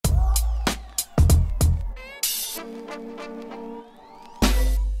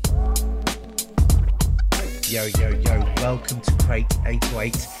Yo, yo, yo, welcome to Crate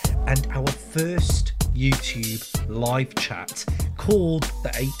 808 and our first YouTube live chat called the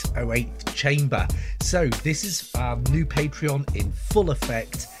 808th Chamber. So this is our new Patreon in full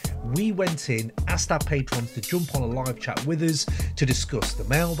effect. We went in, asked our patrons to jump on a live chat with us to discuss the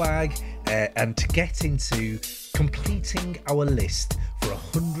mailbag and to get into completing our list for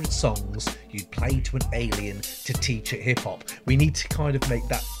 100 songs you'd play to an alien to teach it hip-hop. We need to kind of make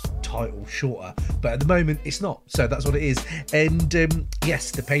that title shorter, but at the moment it's not, so that's what it is. And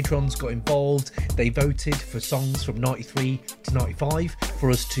yes, the patrons got involved. They voted for songs from 93 to 95 for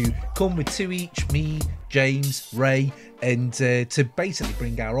us to come with two each, me, James, Ray, and to basically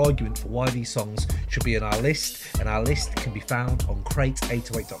bring our argument for why these songs should be on our list. And our list can be found on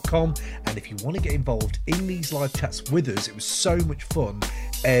crate808.com. And if you want to get involved in these live chats with us, it was so much fun,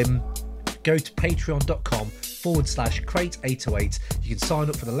 go to patreon.com/crate808. You can sign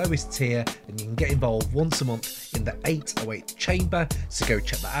up for the lowest tier and you can get involved once a month in the 808 Chamber, so go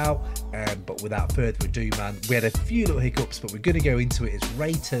check that out. But without further ado, man, we had a few little hiccups, but we're going to go into it as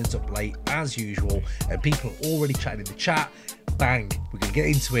Ray turns up late as usual and people are already chatting in the chat. Bang, we're going to get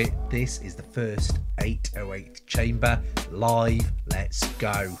into it. This is the first 808 Chamber live. Let's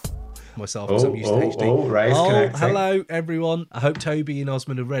go. Myself, because I'm used to HD. Ray's connecting. Hello everyone. I hope Toby and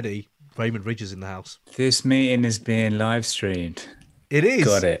Osman are ready. Raymond Ridge is in the house. This meeting is being live streamed. It is.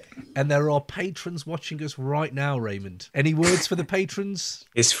 Got it. And there are patrons watching us right now, Raymond. Any words for the patrons?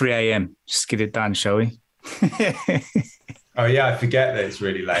 It's 3 a.m. Just get it done, shall we? Oh, yeah, I forget that it's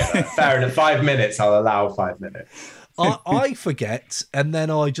really late. Fair enough. 5 minutes, I'll allow 5 minutes. I forget, and then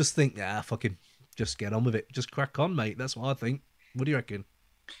I just think, fucking, just get on with it. Just crack on, mate. That's what I think. What do you reckon?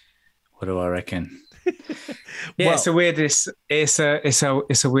 What do I reckon? Yeah, Well, it's a weird. It's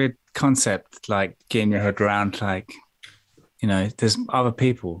a weird concept. Like getting your head around. Like, you know, there's other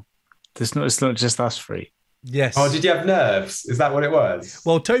people. It's not just us three. yes. Oh, did you have nerves? Is that what it was?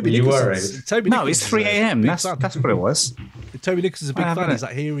 Well, Toby Were you Nicholson's... Toby No, Nicholson's it's 3 a.m. That's what it was. Toby Nicholson's a big fan. He's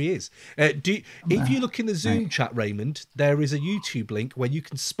like, here he is. If you look in the Zoom Right. chat, Raymond, there is a YouTube link where you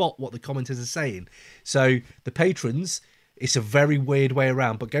can spot what the commenters are saying. So the patrons, it's a very weird way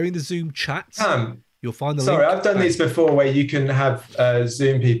around, but go in the Zoom chat, you'll find the link. Sorry, I've done these before where you can have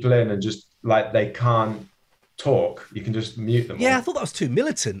Zoom people in and just like they can't talk. You can just mute them. Yeah, all. I thought that was too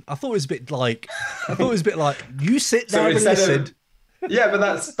militant. I thought it was a bit like, you sit So there and instead of- listen. Yeah, but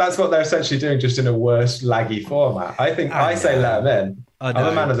that's what they're essentially doing, just in a worse, laggy format. I think I say let them in. I know.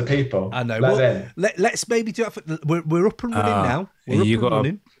 I'm a man of the people. I know. Let Well, them in. let's maybe do that. We're up and running now. We're you up and gotta-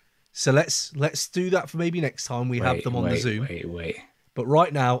 running. So let's do that for maybe next time we have them on the Zoom. Wait. But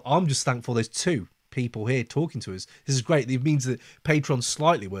right now, I'm just thankful there's two people here talking to us. This is great. It means that Patreon's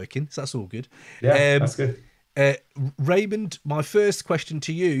slightly working, so that's all good. Yeah, that's good. Raymond, my first question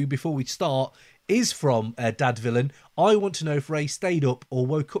to you before we start is from Dad Villain. I want to know if Ray stayed up or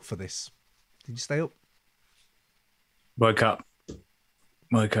woke up for this. Did you stay up? Woke up.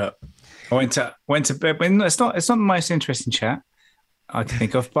 I went to bed. But it's not the most interesting chat I can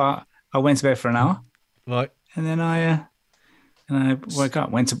think of, but I went to bed for an hour, Right. and then I woke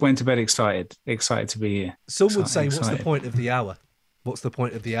up. Went to bed excited to be here. Some would say, what's the Excited. point of the hour? What's the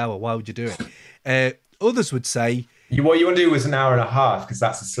point of the hour? Why would you do it? Others would say, What you want to do is an hour and a half because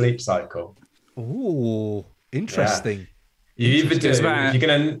that's a sleep cycle. ooh, interesting. You either do It's about-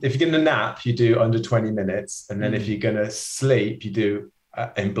 if you're gonna nap, you do under 20 minutes, and then if you're gonna sleep, you do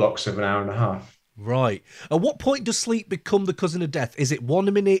in blocks of an hour and a half. Right. At what point does sleep become the cousin of death? Is it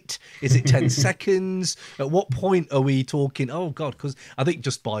 1 minute? Is it 10 seconds? At what point are we talking? Oh, God, because I think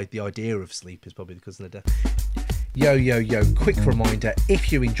just by the idea of sleep is probably the cousin of death. Yo, quick reminder,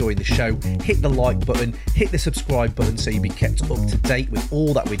 if you're enjoying the show, hit the like button, hit the subscribe button so you'll be kept up to date with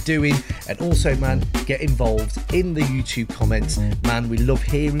all that we're doing. And also, man, get involved in the YouTube comments. Man, we love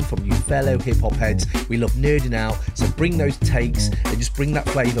hearing from you fellow hip-hop heads. We love nerding out, so bring those takes and just bring that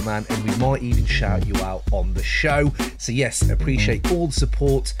flavour, man, and we might even shout you out on the show. So yes, appreciate all the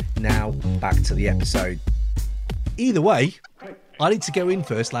support. Now, back to the episode. Either way, I need to go in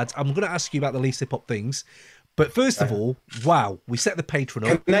first, lads. I'm going to ask you about the least hip-hop things. But first of all, wow, we set the Patreon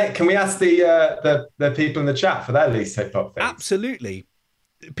up. Can we ask the people in the chat for their least hip hop things? Absolutely.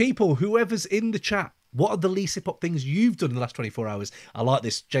 People, whoever's in the chat, what are the least hip hop things you've done in the last 24 hours? I like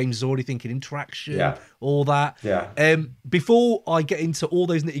this. James is already thinking interaction, all that. Yeah. Before I get into all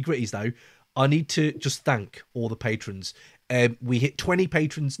those nitty gritties, though, I need to just thank all the patrons. We hit 20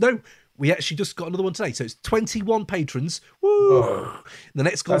 patrons. No, we actually just got another one today. So it's 21 patrons. Woo! Oh, The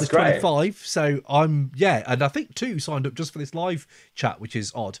next goal is that's great. 25. So and I think 2 signed up just for this live chat, which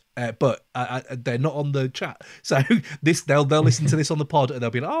is odd. But they're not on the chat. So they'll listen to this on the pod and they'll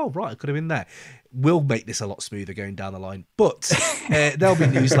be like, oh, right, I could have been there. We'll make this a lot smoother going down the line. But there'll be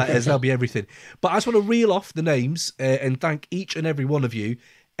newsletters, there'll be everything. But I just want to reel off the names and thank each and every one of you.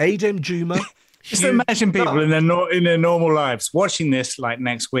 Adem Juma. Just imagine people in their normal lives watching this like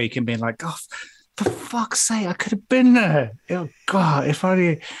next week and being like, "Oh, for fuck's sake, I could have been there." Oh God, if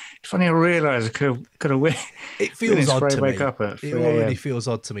only I realised I could have win. It feels odd to me. It already a.m. feels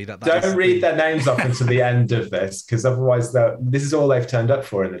odd to me that. Don't read their names off until the end of this, because otherwise, this is all they've turned up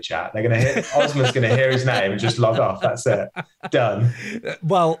for in the chat. They're going to hear Osman's going to hear his name and just log off. That's it. Done.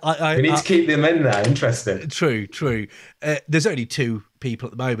 Well, we need to keep them in there, interested. True. There's only 2 people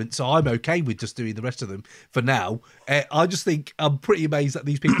at the moment, so I'm okay with just doing the rest of them for now. I just think I'm pretty amazed at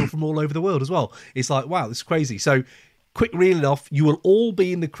these people from all over the world as well. It's like, wow, this is crazy. So quick reeling off, you will all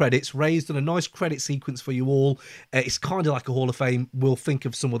be in the credits. Ray's done a nice credit sequence for you all. It's kind of like a Hall of Fame. We'll think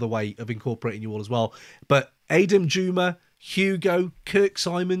of some other way of incorporating you all as well. But Adem Juma, Hugo, Kirk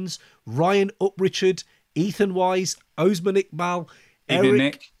Simons, Ryan Uprichard, Ethan Wise, Osman Iqbal, Evening, Eric...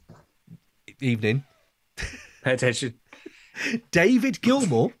 Nick. Evening. Pay attention. David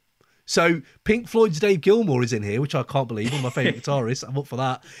Gilmour. So Pink Floyd's Dave Gilmour is in here, which I can't believe. One of my favourite guitarists. I'm up for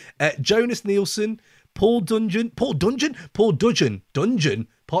that. Jonas Nielsen, Paul Dudgeon, part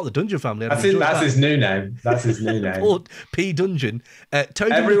of the Dungeon family. That's his new name. That's his new name. Paul P. Dungeon.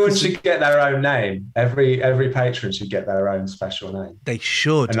 Toby Everyone Nicholson. should get their own name. Every patron should get their own special name. They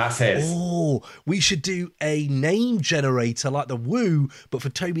should. And that's his. Oh, we should do a name generator like the Woo, but for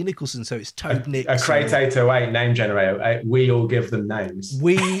Toby Nicholson. So it's Toby Nick. A Crate 808 name generator. We all give them names.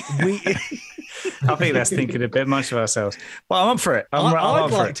 We. I think that's thinking a bit much of ourselves. Well, I'm up for it.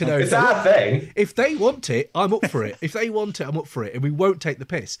 I'd like to know. It's our thing. If they want it, I'm up for it. If they want it, I'm up for it. And we won't take the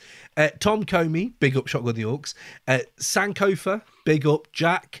piss. Tom Comey, big up Shotgun the Orcs. Sankofa, big up.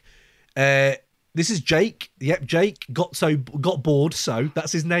 Jack. This is Jake. Yep, Jake got bored. So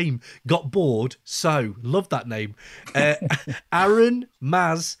that's his name. Got bored. So love that name. Aaron,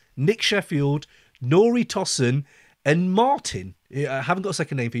 Maz, Nick Sheffield, Nori Tosson, and Martin. I haven't got a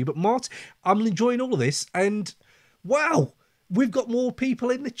second name for you, but Martin. I'm enjoying all of this, and wow, we've got more people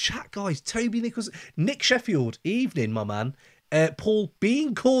in the chat, guys. Toby Nicholson, Nick Sheffield, evening, my man. Paul,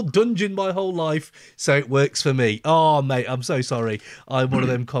 being called Dungeon my whole life, so it works for me. Oh, mate, I'm so sorry. I'm one of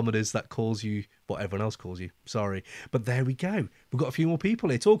them commoners that calls you what everyone else calls you. Sorry. But there we go. We've got a few more people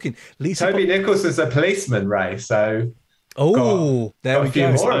here talking. Lisa Toby Nicholson's a policeman, Ray, so... Oh, there we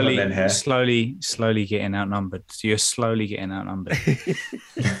go. Slowly getting outnumbered. So you're slowly getting outnumbered.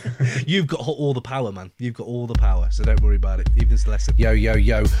 You've got all the power, man. You've got all the power, so don't worry about it. Even if it's less. Yo.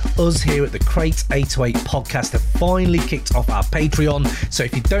 Us here at the Crate 808 podcast have finally kicked off our Patreon. So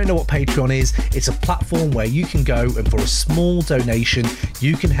if you don't know what Patreon is, it's a platform where you can go and for a small donation,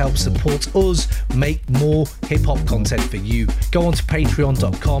 you can help support us make more hip-hop content for you. Go on to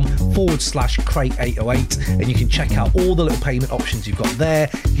patreon.com/Crate808 and you can check out all the little payment options you've got there.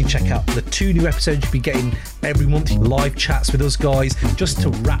 You can check out the 2 new episodes you'll be getting every month, live chats with us guys, just to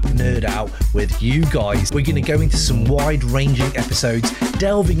rap nerd out with you guys. We're going to go into some wide-ranging episodes,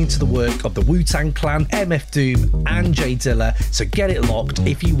 delving into the work of the Wu-Tang Clan, MF Doom, and Jay Dilla. So get it locked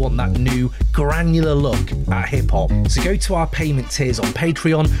if you want that new granular look at hip-hop. So go to our payment tiers on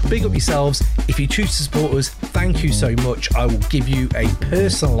Patreon. Big up yourselves. If you choose to support us, thank you so much. I will give you a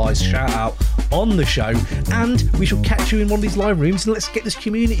personalised shout-out on the show, and we shall catch you in one of these live rooms and let's get this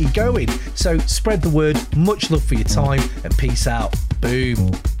community going. So spread the word. Much love for your time and peace out. Boom.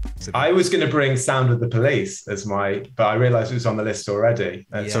 I was going to bring Sound of the Police as but I realised it was on the list already.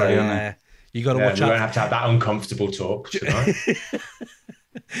 It's already on there. You got to watch out. We won't have to have that uncomfortable talk tonight.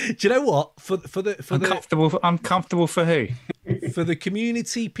 Do you know what? Uncomfortable for who? For the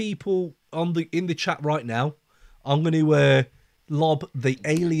community people in the chat right now, I'm going to lob the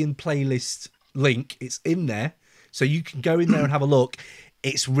Alien playlist link. It's in there, so you can go in there and have a look.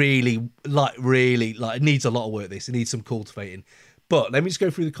 It's really, it needs a lot of work. It needs some cultivating. But let me just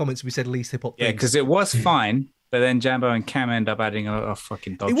go through the comments. We said least hip hop. Yeah, because it was fine, but then Jambo and Cam end up adding a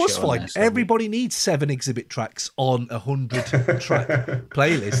fucking dog shit. It was fine. There, so Everybody needs 7 exhibit tracks on a 100-track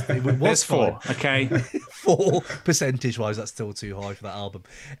playlist. It was fine. 4, okay. 4 percentage-wise, that's still too high for that album.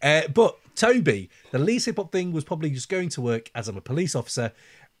 But Toby, the least hip hop thing was probably just going to work as I'm a police officer,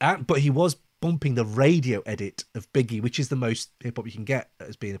 but he was bumping the radio edit of Biggie, which is the most hip-hop you can get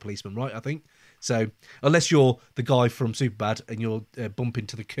as being a policeman, right, I think? So, unless you're the guy from Superbad and you're bumping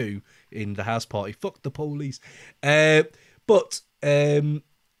to the coup in the house party, fuck the police. But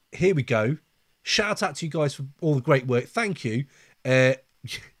here we go. Shout out to you guys for all the great work. Thank you.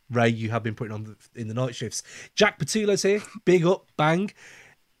 Ray, you have been putting on in the night shifts. Jack Patulo's here. Big up, bang.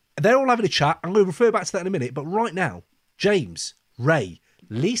 They're all having a chat. I'm going to refer back to that in a minute. But right now, James, Ray,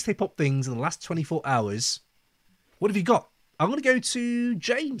 least hip-hop things in the last 24 hours. What have you got? I'm going to go to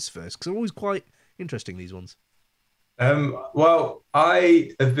James first, because they're always quite interesting, these ones. Well,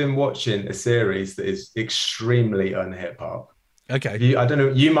 I have been watching a series that is extremely un-hip-hop. Okay. I don't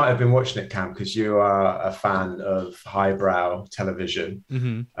know, you might have been watching it, Cam, because you are a fan of highbrow television.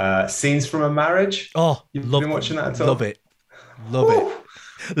 Mm-hmm. Scenes from a Marriage. Oh, you've been watching that at all? Love it. Love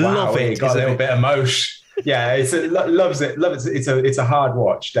it. Wow, Love it. It got a little bit emotion. Yeah, loves it. It's a hard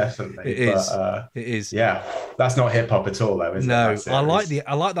watch, definitely. It is. But, it is. Yeah, that's not hip hop at all, though, is it? No, I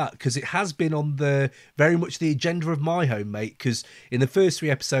like that because it has been on the very much the agenda of my home, mate. Because in the first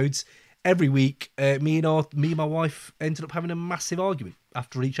 3 episodes, every week, me and my wife ended up having a massive argument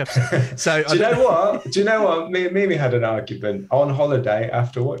after each episode. So Do you know what? Me and Mimi had an argument on holiday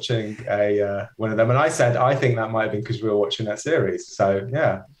after watching one of them, and I said I think that might have been because we were watching that series. So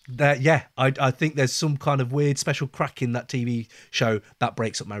yeah. I think there's some kind of weird special crack in that TV show that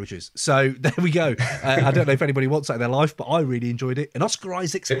breaks up marriages. So there we go. I don't know if anybody wants that in their life, but I really enjoyed it. And Oscar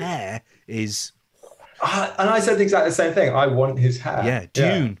Isaac's hair is... and I said exactly the same thing. I want his hair. Yeah,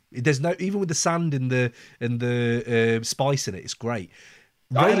 Dune. Yeah. There's no... Even with the sand and the spice in it, it's great.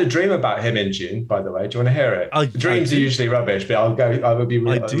 I had a dream about him in June, by the way. Do you want to hear it? Dreams are usually rubbish, but I will be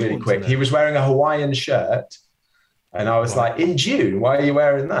really quick. He was wearing a Hawaiian shirt. And I was like, in June, why are you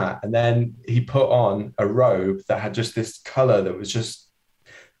wearing that? And then he put on a robe that had just this color that was just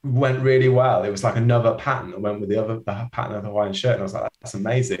went really well. It was like another pattern that went with the pattern of the Hawaiian shirt. And I was like, that's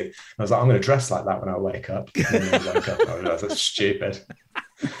amazing. And I was like, I'm going to dress like that when I wake up. And then I woke up and I realized that's stupid.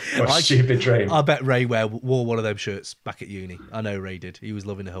 What a stupid dream. I bet Ray wore one of them shirts back at uni. I know Ray did. He was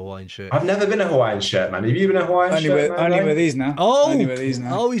loving a Hawaiian shirt. I've never been a Hawaiian shirt, man. Have you been a Hawaiian shirt? Only with these now.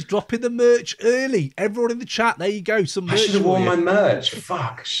 Oh, he's dropping the merch early. Everyone in the chat, there you go. Some merch. I should have worn my merch.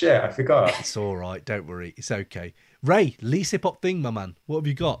 Fuck, shit, I forgot. It's all right. Don't worry. It's okay. Ray, least hip-hop thing, my man. What have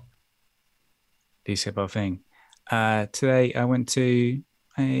you got? Least hip-hop thing. Today I went to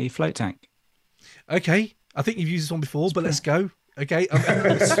a float tank. Okay. I think you've used this one before, but let's go. Okay.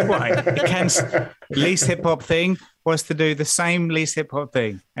 Right. Least hip hop thing was to do the same least hip hop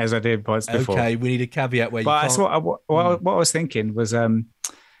thing as I did once before. Okay, we need a caveat where but you can't. What I was thinking was,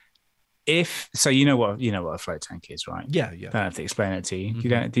 if so, you know what a float tank is, right? Yeah. I don't have to explain it to you.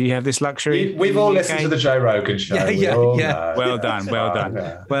 Mm-hmm. Do you have this luxury? We've all listened to the Joe Rogan show. Yeah. Well done.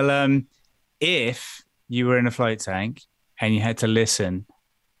 Yeah. Well, if you were in a float tank and you had to listen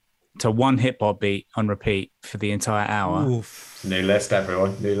to one hip hop beat on repeat for the entire hour. Oof. New list,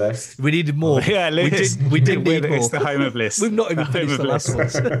 everyone. New list. We needed more. Yeah, we did need more. It's the home of bliss. We've not even finished the last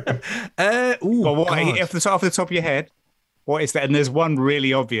ones. Off the top of your head, what is that? And there's one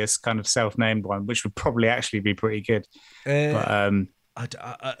really obvious kind of self-named one, which would probably actually be pretty good. I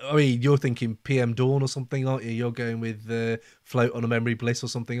mean, you're thinking PM Dawn or something, aren't you? You're going with Float on a Memory Bliss or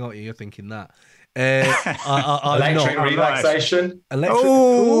something, aren't you? You're thinking that. Electric relaxation.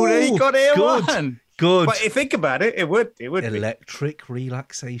 Oh, you got it. Good. But if you think about it, it would electric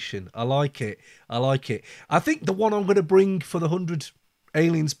relaxation. I like it. I think the one I'm going to bring for the 100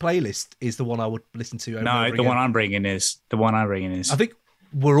 Aliens playlist is the one I would listen to. The one I'm bringing is. I think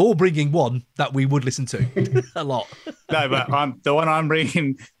we're all bringing one that we would listen to a lot. No, but the one I'm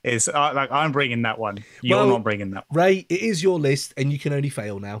bringing is I'm bringing that one. You're not bringing that one. Ray, it is your list and you can only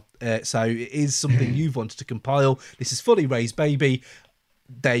fail now. So it is something you've wanted to compile. This is fully Ray's baby.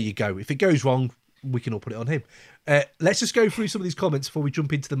 There you go. If it goes wrong, we can all put it on him. Let's just go through some of these comments before we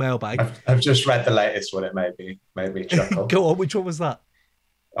jump into the mailbag. I've just read the latest one. It made me chuckle. Go on. Which one was that?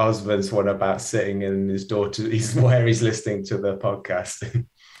 Osmond's one about sitting in his daughter. Where he's listening to the podcast.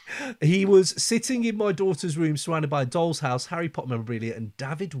 He was sitting in my daughter's room surrounded by a doll's house, Harry Potter memorabilia, and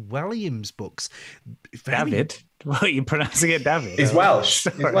David Williams books. David? What are you pronouncing it, David? He's Welsh.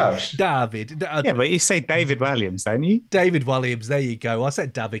 David. Yeah, but you say David Williams, don't you? David Williams, there you go. I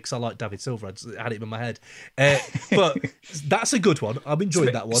said David because I like David Silver. I just had it in my head. But that's a good one. I'm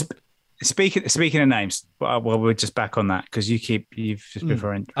enjoying that one. Speaking of names, we're just back on that because you've just been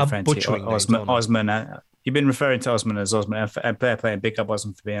referring to Osman. You've been referring to Osman as Osman, and fair play and big up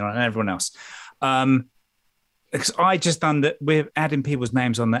Osman for being on, and everyone else. Because I just done that. We're adding people's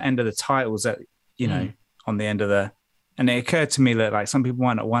names on the end of the titles that on the end of the, and it occurred to me that like some people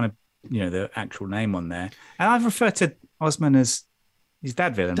might not want to, the actual name on there, and I've referred to Osman as his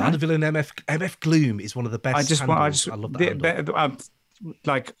dad villain. Dad villain MF Gloom is one of the best. I love that.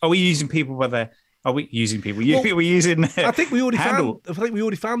 Are we using people where Are we using people? We're using. I think we already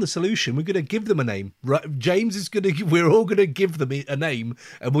found the solution. We're going to give them a name. Right? James is going to. We're all going to give them a name,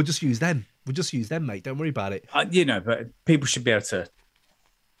 and we'll just use them. We'll just use them, mate. Don't worry about it. But people should be able to.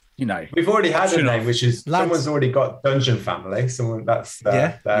 We've already had a name, which is someone's already got Dungeon Family. Someone that's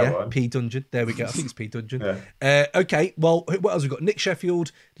their one. P Dungeon. There we go. I think it's P Dungeon. Yeah. Okay. Well, what else we got? Nick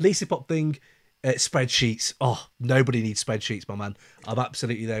Sheffield, Lisa Pop Thing, spreadsheets. Oh, nobody needs spreadsheets, my man. I'm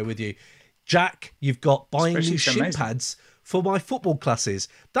absolutely there with you. Jack, you've got buying new shin pads for my football classes.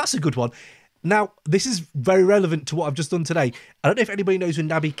 That's a good one. Now, this is very relevant to what I've just done today. I don't know if anybody knows who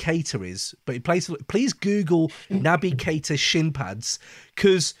Naby Keita is, but please Google Naby Keita shin pads,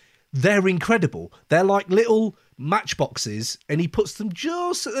 because they're incredible. They're like little matchboxes, and he puts them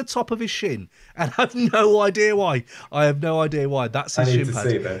just at the top of his shin. And I have no idea why. That's his shin pad.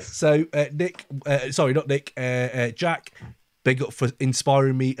 See this. So, Jack, big up for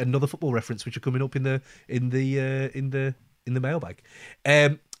inspiring me another football reference, which are coming up in the mailbag.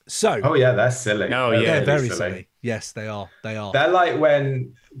 Oh yeah, they're silly. Oh yeah, they're very silly. Yes, they are. They're like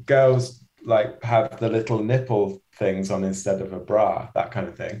when girls like have the little nipple things on instead of a bra, that kind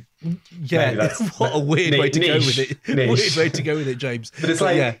of thing. Yeah, what a weird way to go with it. Weird way to go with it, James. But it's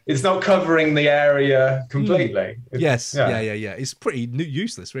it's not covering the area completely. Yes, yeah. It's pretty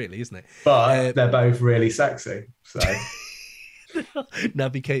useless, really, isn't it? But they're both really sexy. So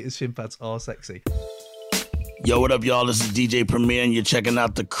Naby Keita's shin pads are sexy. Yo, what up, y'all? This is DJ Premier, and you're checking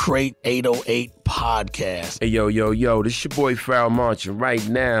out the Crate 808 podcast. Hey, yo, this your boy Farrell March, and right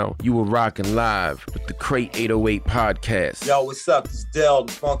now, you are rocking live with the Crate 808 podcast. Yo, what's up? It's Dell,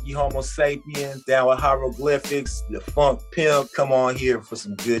 the funky homo sapien, down with hieroglyphics, the funk pimp. Come on here for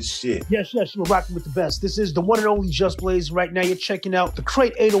some good shit. Yes, you're rocking with the best. This is the one and only Just Blaze. Right now, you're checking out the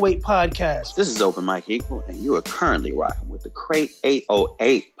Crate 808 podcast. This is Open Mike Equal, and you are currently rocking with the Crate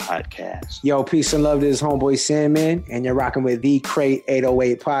 808 podcast. Yo, peace and love to this homeboy Sandman, and you're rocking with the Crate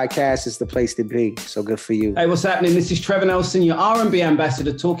 808 podcast. It's the place to be. So good for you. Hey, what's happening? This is Trevor Nelson, your R&B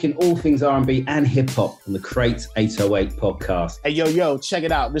ambassador, talking all things R&B and hip-hop on the Crate 808 podcast. Hey, yo, check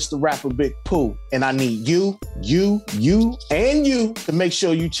it out. This the rapper Big Pooh, and I need you, and you to make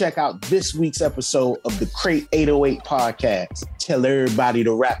sure you check out this week's episode of the Crate 808 podcast. Tell everybody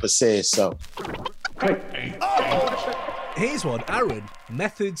the rapper says so. Here's one, Aaron.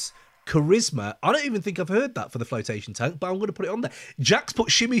 Methods, Charisma. I don't even think I've heard that for the flotation tank, but I'm going to put it on there. Jack's put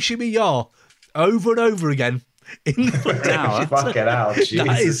Shimmy Shimmy Ya over and over again in the flotation Fuck it out.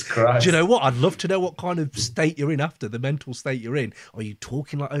 Jesus Christ. Do you know what? I'd love to know what kind of state you're in after, the mental state you're in. Are you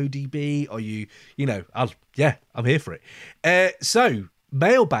talking like ODB? Are you, I'm here for it. So,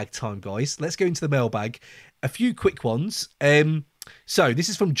 mailbag time, guys. Let's go into the mailbag. A few quick ones. So, this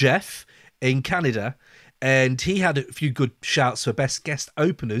is from Jeff in Canada. And he had a few good shouts for best guest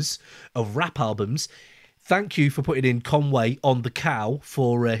openers of rap albums. Thank you for putting in Conway on the Cow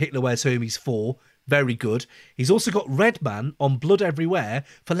for Hitler Wears Hermes 4. Very good. He's also got Redman on Blood Everywhere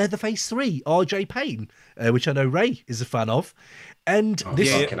for Leatherface 3, RJ Payne, which I know Ray is a fan of. And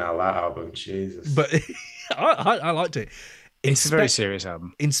this fucking hell, that album, Jesus. But I liked it. It's a very serious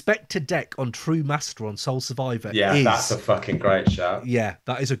album. Inspector Deck on True Master on Soul Survivor. Yeah, that's a fucking great shout. Yeah,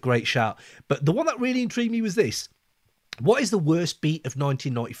 that is a great shout. But the one that really intrigued me was this. What is the worst beat of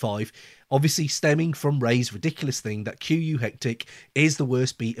 1995? Obviously stemming from Ray's ridiculous thing that QU Hectic is the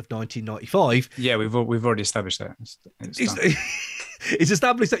worst beat of 1995. Yeah, we've already established that. It's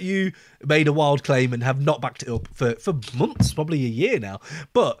established that you made a wild claim and have not backed it up for months, probably a year now.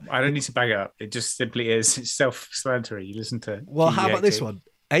 But I don't need to back it up. It just simply is. It's self-explanatory. You listen to. Well, how about this one?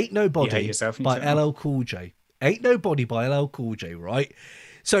 Ain't Nobody by LL Cool J. Ain't Nobody by LL Cool J, right?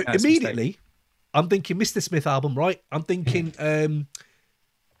 So that's immediately, I'm thinking Mr. Smith album, right? I'm thinking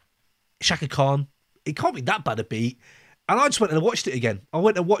Shaka Khan. It can't be that bad a beat. And I just went and watched it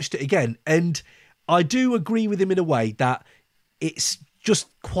again. And I do agree with him in a way that it's just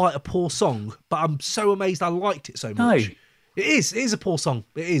quite a poor song, but I'm so amazed I liked it so much. No. It is a poor song.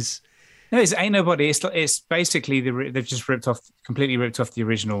 It is. No, it's Ain't Nobody. It's basically they've just completely ripped off the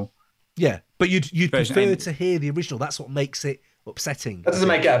original. Yeah, but you'd prefer to hear the original. That's what makes it upsetting. That doesn't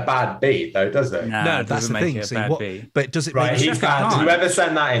make it a bad beat, though, does it? No, that's the thing. But does it? Right, he's banned. Whoever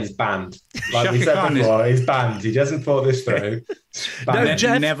sent that in is banned. Like we said before, he's banned. He doesn't thought this through. No,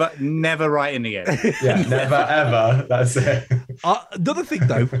 Jeff, never writing again. Yeah, never ever. That's it. Another thing,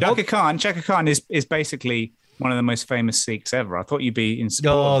 though, Chaka Khan is basically one of the most famous Sikhs ever. I thought you'd be in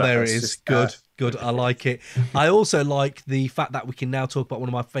support. Oh, of that. there it is. Good. I like it. I also like the fact that we can now talk about one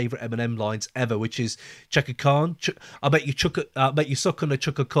of my favourite Eminem lines ever, which is Chaka Khan. I bet you suck on a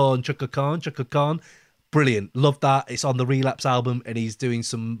Chaka Khan, Brilliant. Love that. It's on the Relapse album, and he's doing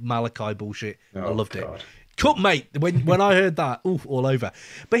some Malachi bullshit. I loved it. Cut, mate. When I heard that, oof, all over.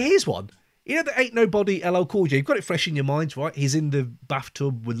 But here's one. You know, there ain't nobody LL Cool J. You've got it fresh in your minds, right? He's in the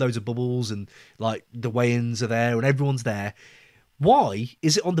bathtub with loads of bubbles, and like the weigh-ins are there, and everyone's there. Why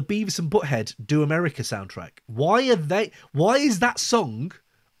is it on the Beavis and Butthead Do America soundtrack? Why is that song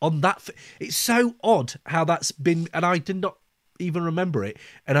on that? It's so odd how that's been, and I did not even remember it.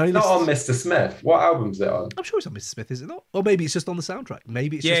 And I not on Mr. Smith. What album's it on? I'm sure it's on Mr. Smith, is it not? Or maybe it's just on the soundtrack.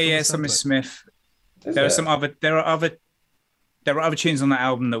 Maybe it's it's on Mr. Smith. There are other tunes on that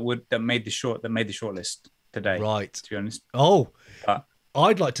album that made the short list today. Right. To be honest. Oh.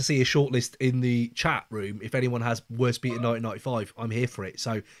 I'd like to see a shortlist in the chat room. If anyone has Worst Beat in 1995, I'm here for it.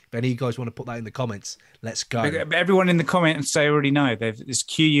 So if any of you guys want to put that in the comments, let's go. Everyone in the comments, they already know. It's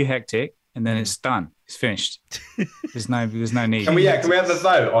QU Hectic, and then it's done. It's finished. There's no need. Can we have the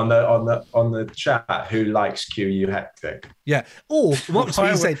vote on the chat? Who likes QU Hectic? Yeah. Or what was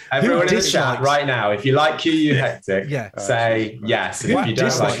he saying? Everyone in the chat right now, if you like QU Hectic, say yes. And if you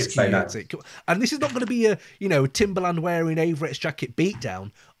don't like it, say no. And this is not going to be a Timberland wearing Averett jacket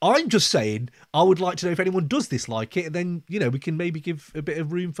beatdown. I'm just saying I would like to know if anyone does dislike it, and then we can maybe give a bit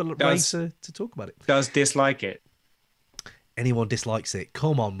of room for Ray to talk about it. Does dislike it? Anyone dislikes it?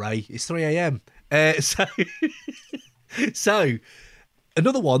 Come on, Ray. It's 3 a.m. So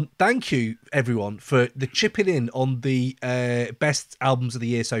another one. Thank you, everyone, for the chipping in on the best albums of the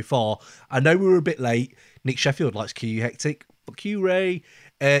year so far. I know we were a bit late. Nick Sheffield likes QU Hectic. Fuck you, Ray.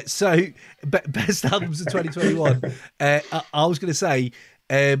 So best albums of 2021. I was going to say,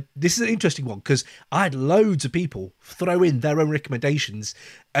 this is an interesting one because I had loads of people throw in their own recommendations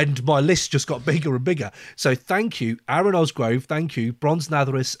and my list just got bigger and bigger. So thank you, Aaron Osgrove. Thank you, Bronze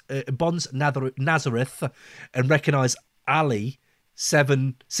Nazareth, and Recognise Ali,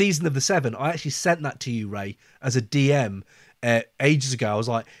 Season of the Seven. I actually sent that to you, Ray, as a DM ages ago. I was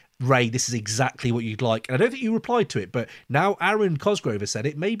like, Ray, this is exactly what you'd like. And I don't think you replied to it, but now Aaron Cosgrove has said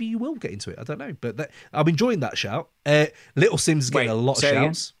it. Maybe you will get into it. I don't know. But I'm enjoying that shout. Little Sims is getting a lot of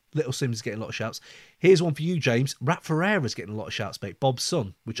shouts. Little Sims is getting a lot of shouts. Here's one for you, James. Rat Ferreira's getting a lot of shouts, mate. Bob's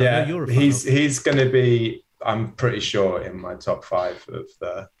son, which I know you're a fan of. He's going to be, I'm pretty sure, in my top 5 of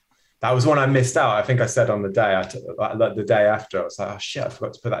the... That was one I missed out. I think I said on the day, the day after, I was like, oh shit, I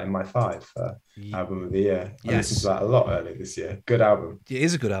forgot to put that in my 5 album of the year. I listened to that a lot earlier this year. Good album. It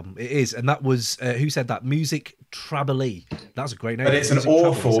is a good album. It is. And that was, who said that? Music Trabelee. That's a great name. But it's Music an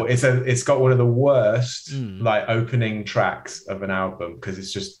awful, it's got one of the worst opening tracks of an album because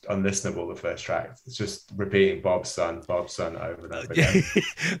it's just unlistenable, the first track. It's just repeating Bob's son over and over again.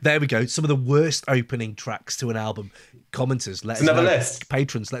 There we go. Some of the worst opening tracks to an album. Commenters, let's another list.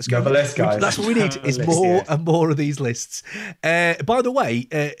 Patrons, let's go. Another list, guys. That's what we need. Is more and more of these lists. By the way,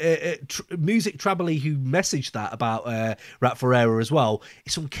 Music Trabelee, who messaged that about Rat Ferreira as well,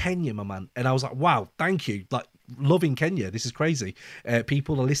 it's from Kenya, my man. And I was like, wow, thank you. Like, loving Kenya. This is crazy.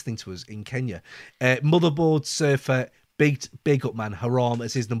 People are listening to us in Kenya. Motherboard Surfer, big up, man. Haram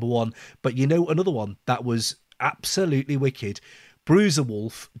as his number 1. But you know another one that was absolutely wicked. Bruiser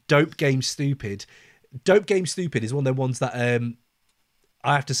Wolf, Dope Game Stupid. Dope Game Stupid is one of the ones that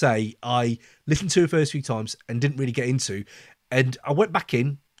I have to say I listened to the first few times and didn't really get into. And I went back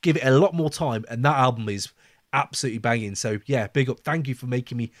in, give it a lot more time, and that album is absolutely banging. So, yeah, big up. Thank you for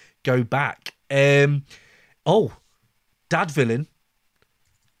making me go back. Dad Villain,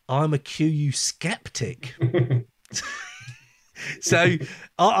 I'm a QU skeptic. So,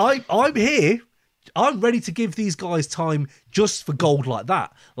 I'm here. I'm ready to give these guys time just for gold like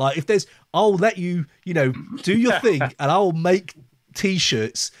that. Like, if there's, I'll let you, do your thing, and I'll make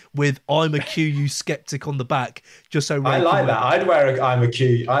T-shirts with "I'm a QU skeptic" on the back, just so. I like that. I'd wear a "I'm a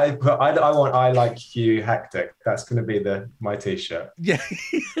QU." I want "I like QU hectic." That's going to be my T-shirt. Yeah.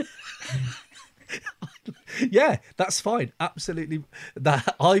 Yeah, that's fine. Absolutely.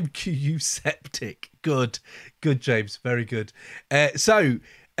 That I'm QU septic. Good, James. Very good. So.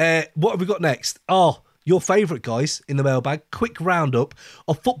 What have we got next? Your favourite, guys, in the mailbag. Quick roundup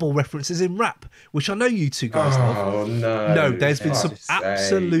of football references in rap, which I know you two guys love. Oh, no. No, there's been some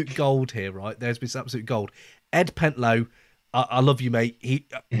absolute gold here, right? There's been some absolute gold. Ed Pentlow, I love you, mate.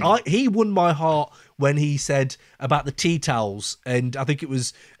 He won my heart when he said about the tea towels, and I think it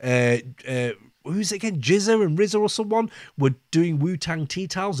was... who's it again? Jizza and RZA or someone were doing Wu-Tang tea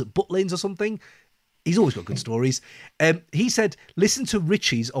towels at Butlins or something. He's always got good stories. He said, listen to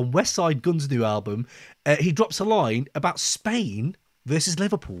Richie's on West Side Gun's new album. He drops a line about Spain versus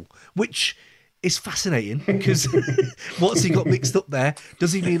Liverpool, which is fascinating because what's he got mixed up there?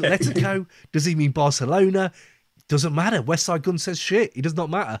 Does he mean Atletico? Does he mean Barcelona? Doesn't matter. West Side Gun says shit. It does not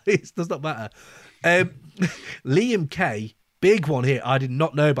matter. It does not matter. Liam K, big one here. I did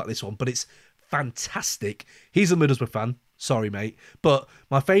not know about this one, but it's fantastic. He's a Middlesbrough fan. Sorry, mate. But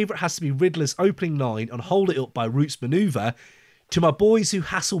my favourite has to be Riddler's opening line on Hold It Up by Roots Maneuver. To my boys who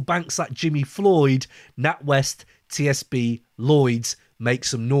hassle banks like Jimmy Floyd, Nat West, TSB, Lloyds, make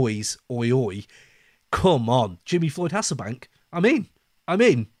some noise. Oi, oi. Come on. Jimmy Floyd Hasselbank. I'm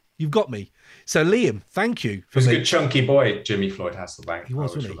in. You've got me. So, Liam, thank you. He was a good chunky boy, Jimmy Floyd Hasselbank. He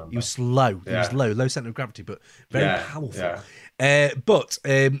was, wasn't he? He was slow. Yeah. He was low centre of gravity, but very powerful. Yeah. But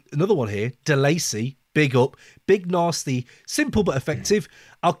another one here, DeLacy, big up, big nasty, simple but effective.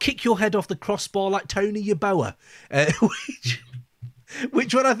 I'll kick your head off the crossbar like Tony Yeboah.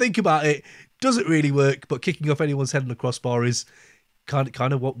 Which, when I think about it, doesn't really work, but kicking off anyone's head on the crossbar is kind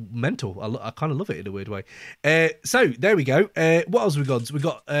of what mental. I kind of love it in a weird way. So there we go. What else have we got? So we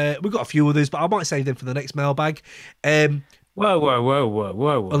got a few others, but I might save them for the next mailbag. Whoa!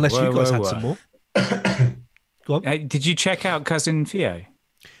 Unless you guys had some more. Go on. Did you check out Cousin Theo?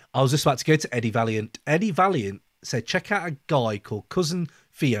 I was just about to go to Eddie Valiant. Eddie Valiant said, check out a guy called Cousin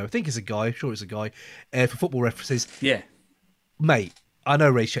Theo. I think it's a guy. I'm sure it's a guy. For football references. Yeah. Mate, I know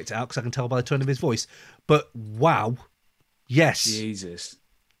Ray's checked it out because I can tell by the tone of his voice. But wow. Yes. Jesus.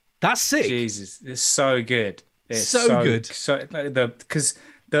 That's sick. Jesus. It's so good. It's so good. So because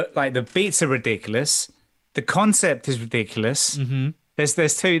the beats are ridiculous. The concept is ridiculous. Mm-hmm.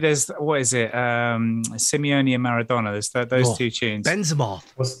 There's two. There's what is it? Simeone and Maradona. There's those two tunes. Benzema.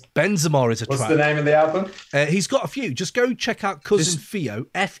 Benzema is a track. What's the name of the album? He's got a few. Just go check out Cousin Theo.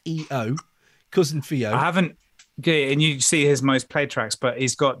 Feo. Cousin Theo. I haven't. Yeah, and you see his most played tracks, but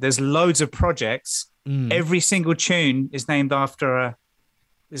there's loads of projects. Every single tune is named after a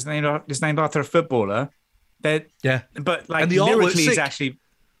footballer. But like and the lyrically is actually,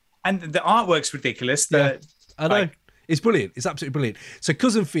 and the artwork's ridiculous. I know. It's brilliant. It's absolutely brilliant. So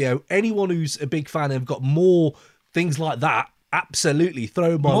Cousin Theo, anyone who's a big fan and have got more things like that, absolutely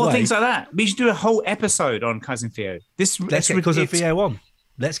throw my way. More things like that. We should do a whole episode on Cousin Theo. Let's get Cousin Theo on.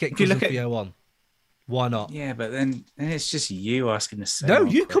 Let's get Cousin Theo on. Why not? Yeah, but then it's just you asking the same. No,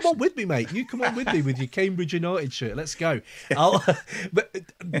 you come on with me, mate. You come on with me with your Cambridge United shirt. Let's go. But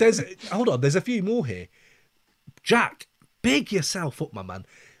hold on. There's a few more here. Jack, big yourself up, my man.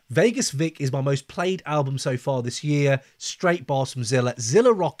 Vegas Vic is my most played album so far this year. Straight bars from Zilla.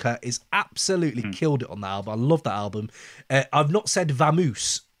 Zilla Rocker is absolutely killed it on that album. I love that album. I've not said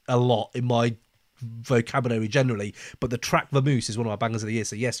Vamoose a lot in my vocabulary generally, but the track Vamoose is one of my bangers of the year.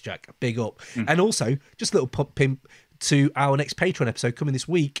 So yes, Jack, big up. And also, just a little pimp to our next Patreon episode coming this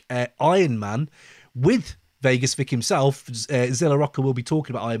week, Iron Man with Vegas Vic himself. Zilla Rocker will be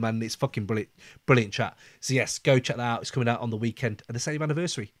talking about Iron Man, and it's fucking brilliant chat. So yes, go check that out. It's coming out on the weekend at the same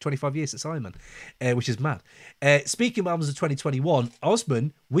anniversary, 25 years since Iron Man, which is mad. Speaking of albums of 2021,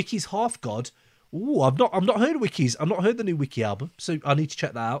 Osman, Wiki's Half God. Ooh, I've not heard of Wiki's. I've not heard the new Wiki album, so I need to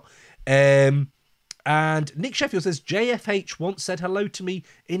check that out. And Nick Sheffield says JFH once said hello to me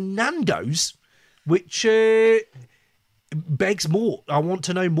in Nando's, which begs more. I want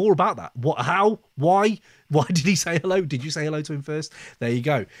to know more about that. What? How? Why? Why did he say hello? Did you say hello to him first? There you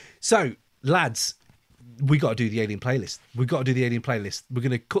go. So, lads, we got to do the Alien playlist. We're going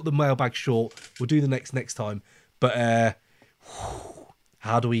to cut the mailbag short. We'll do the next time. But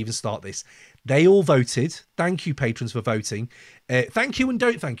how do we even start this? They all voted. Thank you, patrons, for voting. Thank you and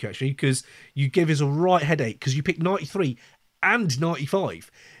don't thank you, actually, because you gave us a right headache because you picked 93 and 95.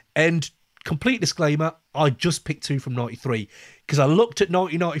 And complete disclaimer, I just picked 2 from 93 because I looked at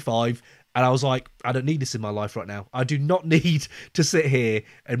 1995 and I was like, I don't need this in my life right now. I do not need to sit here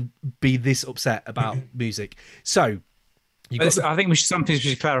and be this upset about music. So, I think something we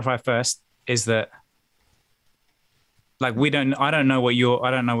should clarify first is that, like, I don't know what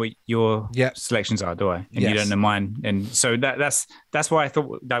your selections are, do I? And you don't know mine. And so that's why I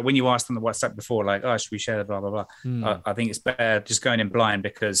thought, like, when you asked on the WhatsApp before, like, oh, should we share blah blah blah? I think it's better just going in blind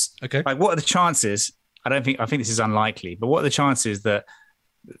because, like, what are the chances? I think this is unlikely, but what are the chances that?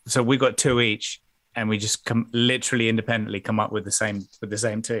 So we got 2 each, and we just literally independently come up with the same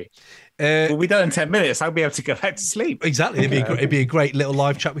 2. Well, we done in 10 minutes. I'll be able to go back to sleep. Exactly. It'd be a great little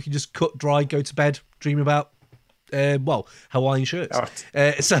live chat. We can just cut dry, go to bed, dream about. Hawaiian shirts.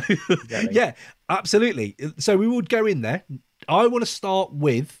 Yeah, absolutely. So we would go in there. I want to start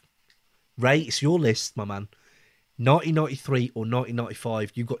with, Ray, it's your list, my man. 1993 or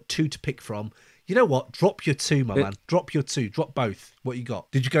 1995. You've got 2 to pick from. You know what? Drop your 2, my man. Drop your 2. Drop both. What you got?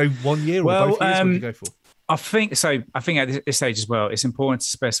 Did you go 1 year or both years? What did you go for? I think at this stage as well, it's important to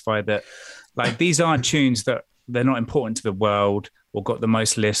specify that, like, these aren't tunes that they're not important to the world or got the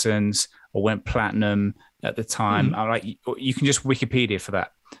most listens or went platinum at the time. Like, you can just Wikipedia for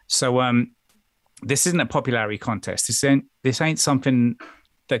that. So this isn't a popularity contest. This ain't something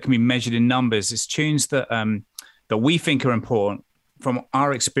that can be measured in numbers. It's tunes that that we think are important from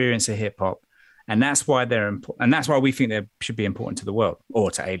our experience of hip hop. And that's why they're important, and that's why we think they should be important to the world or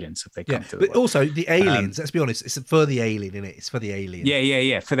to aliens if they come to the world. But also the aliens. Let's be honest; it's for the alien, isn't it? It's for the alien.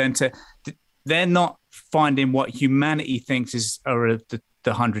 Yeah. For them they're not finding what humanity thinks are the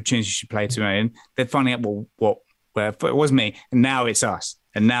 100 tunes you should play to me. They're finding out well, it was me, and now it's us,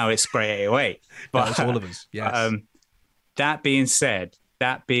 and now it's Great 808. But it's all of us. Yes. That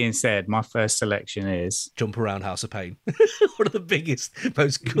being said, my first selection is Jump Around House of Pain. One of the biggest,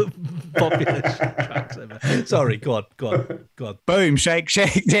 most popular tracks ever. Sorry, go on. Boom, shake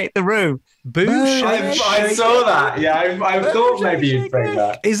the room. Boom, shake. I saw that. Yeah, I thought maybe you'd bring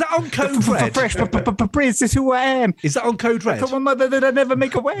that. Is that on Code Red? Fresh princess who I am. Is that on Code Red? I told my mother that I'd never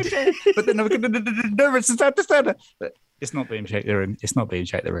make a wedding, but then I was nervous and understand. It's not Boom Shake the Room. It's not Boom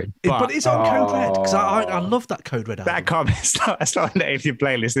Shake the Room. But it's on Code Red because I love that Code Red album. That can't. It's not on the alien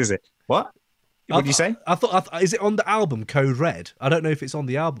playlist, is it? What? What did you say? I thought, is it on the album Code Red? I don't know if it's on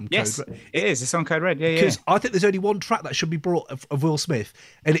the album. Yes, Code Red. It is. It's on Code Red. Yeah. Because I think there's only one track that should be brought of Will Smith,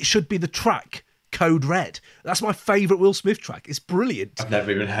 and it should be the track Code Red. That's my favourite Will Smith track. It's brilliant. I've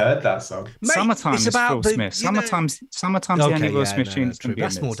never even heard that song. Mate, Summertime is Will Smith. Summertime's the only Will Smith tune that's going to be.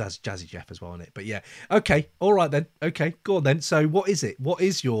 That's more Jazzy Jeff as well, isn't it? But yeah. Okay. All right then. Okay. Go on then. So what is it? What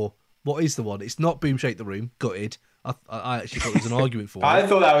is the one? It's not Boom Shake the Room. Gutted. I actually thought there was an argument for it. I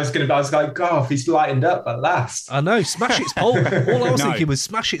thought that was going to be. I was like, God, he's lightened up at last. I know. Smash It's Pole. All I was thinking was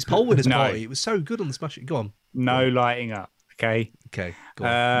Smash It's Pole Winners Party. It was so good on the Smash It. Go on. No lighting up. Okay. Go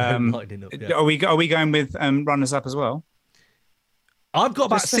on. No lighting up. Yeah. Are we going with runners up as well? I've got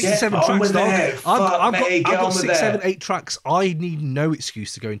about 6 or 7 tracks. I've got 6, 7, 8 tracks. I need no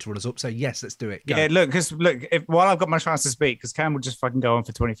excuse to go into runners up. So yes, let's do it. Go. Yeah, while I've got my chance to speak, because Cam will just fucking go on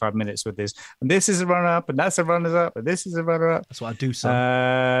for 25 minutes with this. And this is a runner up, and that's a runners up, and this is a runner up. That's what I do,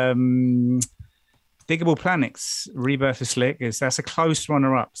 son. Diggable Planets, Rebirth of Slick, that's a close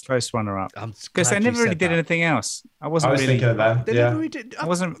runner up. It's close runner up. Because they never really did anything else. I was thinking of that. They did they?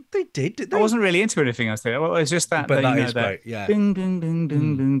 I wasn't really into anything else there. Well, it's just that. But that is great. Yeah. Ding, ding, ding,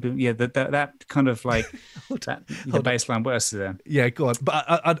 ding, ding, ding. Yeah, that kind of like the bass line works to them. Yeah, go on. But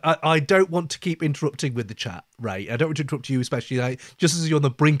I don't want to keep interrupting with the chat, Ray. I don't want to interrupt you, especially just as you're on the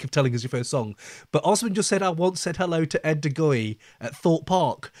brink of telling us your first song. But Osman just said I once said hello to Ed DeGoey at Thorpe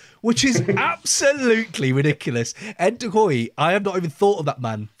Park, which is absolutely ridiculous. Ed DeGoey, I have not even thought of that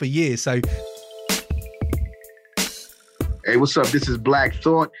man for years. So. Hey, what's up? This is Black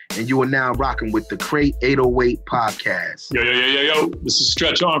Thought, and you are now rocking with the Crate 808 podcast. Yo. This is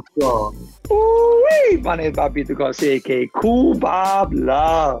Stretch Armstrong. Ooh-wee. My name is Bobito Garcia, a.k.a. Cool Bob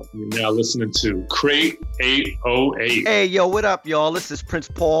Love. You're now listening to Crate 808. Hey, yo, what up, y'all? This is Prince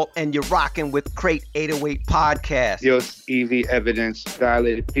Paul, and you're rocking with Crate 808 podcast. Yo, it's Evie Evidence,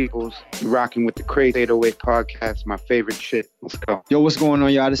 Dilated Peoples. You're rocking with the Crate 808 podcast. My favorite shit. Let's go. Yo, what's going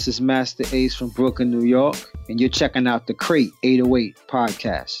on, y'all? This is Master Ace from Brooklyn, New York, and you're checking out the Crate 808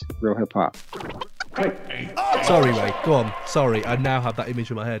 podcast. Real hip hop. Sorry, Ray. Go on. Sorry, I now have that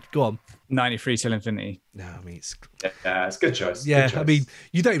image in my head. Go on. 93 Till Infinity. No, I mean it's a good choice. Yeah, good choice. I mean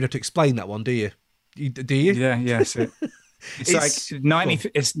you don't even have to explain that one, do you? Do you? Yeah. It's like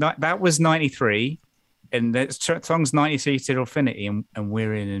 90. It's not. That was 93, and the song's 93 Till Infinity, and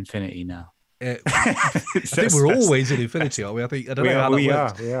we're in infinity now. I think we're always in infinity, aren't we? I don't know how that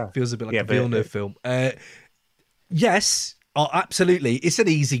works. Yeah. Feels a bit like a Villeneuve film. Yes, absolutely. It's an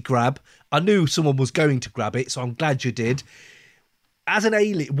easy grab. I knew someone was going to grab it, so I'm glad you did. As an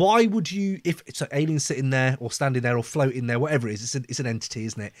alien, why would you, if it's an alien sitting there or standing there or floating there, whatever it is, it's an entity,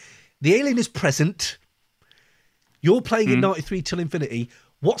 isn't it? The alien is present. You're playing in 93 Till Infinity.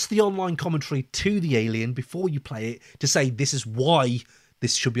 What's the online commentary to the alien before you play it to say this is why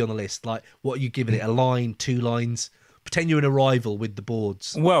this should be on the list? Like, what are you giving it? A line, 2 lines? Pretend you're in a rival with the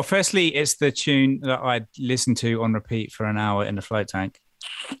boards. Well, firstly, it's the tune that I listened to on repeat for an hour in the float tank.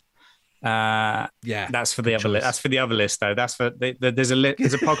 That's for the other list. That's for the other list, though. That's for there's a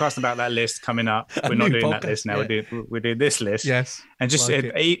podcast about that list coming up. We're not doing that list now. We're doing this list. Yes, and just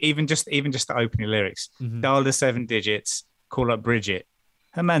even just the opening lyrics. Dial the 7 digits. Call up Bridget.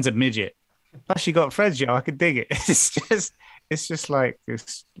 Her man's a midget. Plus, she got Fred. I could dig it. It's just like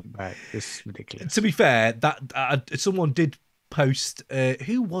it's ridiculous. To be fair, that someone did post.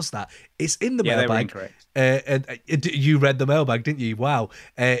 Who was that? It's in the mailbag. They were incorrect. You read the mailbag, didn't you? Wow.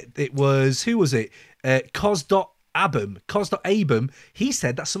 It was, who was it? Cos.Abum. He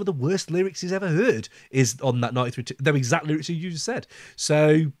said that some of the worst lyrics he's ever heard is on that 93. The exact lyrics you just said.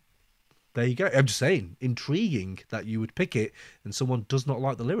 So there you go. I'm just saying, intriguing that you would pick it and someone does not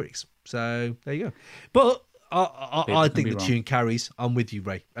like the lyrics. So there you go. But I think the tune carries. I'm with you,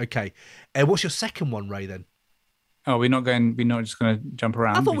 Ray. Okay. What's your second one, Ray, then? Oh, we're not just going to jump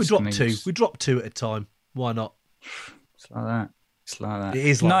around. I thought we dropped two. We dropped two at a time. Why not? It's like that. It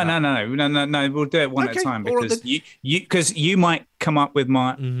is like that. No. We'll do it one at a time because you might come up with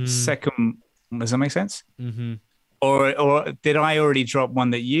my second. Does that make sense? Mm-hmm. Or did I already drop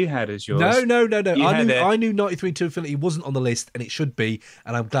one that you had as yours? No. I knew 93 to Infinity wasn't on the list, and it should be.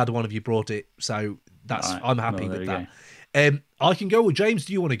 And I'm glad one of you brought it. So I'm happy with that. I can go with James.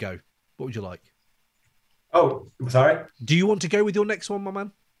 Do you want to go? What would you like? Oh, sorry. Do you want to go with your next one, my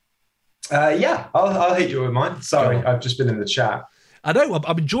man? Yeah, I'll hit you with mine. Sorry, I've just been in the chat. I know.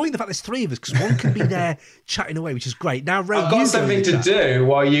 I'm enjoying the fact there's three of us because one can be there chatting away, which is great. Now, Ray, I've got something to do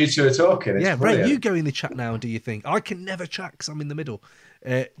while you two are talking. It's brilliant. Ray, you go in the chat now and do your thing. I can never chat because I'm in the middle.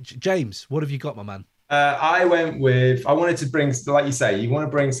 James, what have you got, my man? I wanted to bring, like you say, you want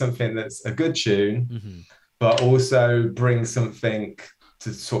to bring something that's a good tune, but also bring something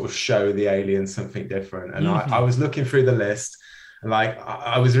to sort of show the aliens something different. And I was looking through the list. Like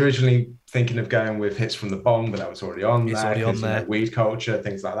I was originally thinking of going with Hits from the Bong, but that was already on there. Already on there. Weed Culture,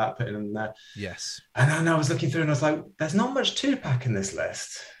 things like that, putting in there. Yes. And then I was looking through and I was like, there's not much Tupac in this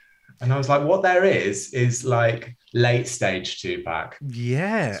list. And I was like, what there is like late stage Tupac.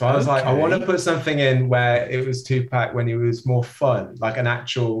 Yeah. So I was like, I want to put something in where it was Tupac when he was more fun, like an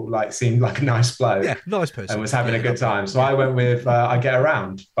actual, like seemed like a nice bloke. Yeah, nice person. And was having a good time. So I went with I Get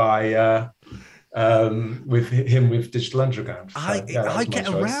Around by... with him with Digital Underground. So, I Get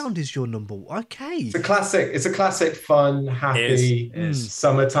Around is your number. Okay. It's a classic, fun, happy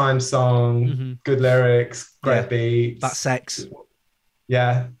summertime song, good lyrics, great beats. That sex.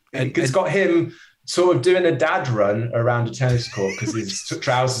 Yeah. It's got him sort of doing a dad run around a tennis court because his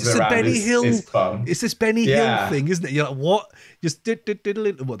trousers are around his bum. It's this Benny Hill thing, isn't it? You're like, what? Just well,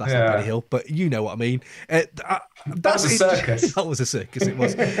 that's not Benny Hill, but you know what I mean. That was a circus. That was a circus, it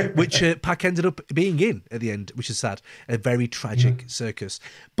was, which Pac ended up being in at the end, which is sad. A very tragic circus.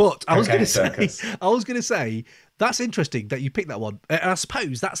 But I was going to say, that's interesting that you picked that one. And I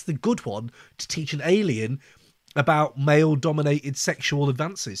suppose that's the good one to teach an alien about male-dominated sexual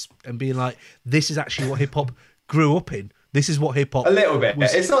advances and being like, this is actually what hip-hop grew up in. This is what hip-hop a little bit.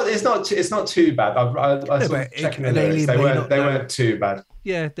 It's not too bad. I sort of checking the lyrics. They weren't too bad.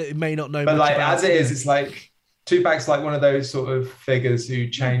 Yeah, they may not know. But much like about as it is, it's like Tupac's like one of those sort of figures who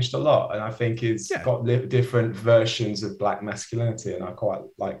changed a lot, and I think he's got different versions of black masculinity, and I quite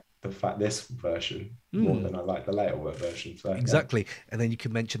like this version more than I like the later version. So, exactly. And then you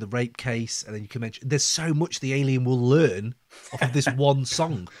can mention the rape case, and then you can mention there's so much the alien will learn off of this one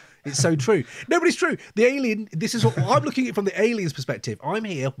song. It's so true. No, but it's true. The alien, this is what I'm looking at it from the alien's perspective. I'm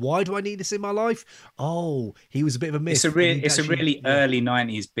here. Why do I need this in my life? Oh, he was a bit of a myth. It's a really early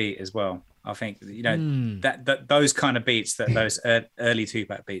 90s beat as well. I think, you know, that those kind of beats, that those early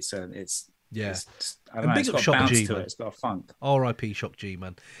Tupac beats, I don't know, big it's up got Shock bounce G, to man. it. It's got a funk. R.I.P. Shock G,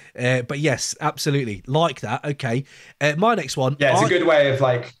 man. But yes, absolutely. Like that. Okay. My next one. Yeah, it's a good way of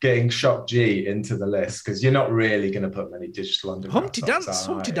like getting Shock G into the list because you're not really going to put many Digital Underground. Humpty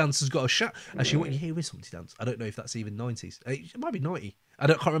Dance has got a shot. Actually, what you hear is Humpty Dance. I don't know if that's even 90s. It might be 90. I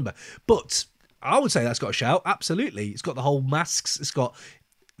can't remember. But I would say that's got a shout. Absolutely. It's got the whole masks.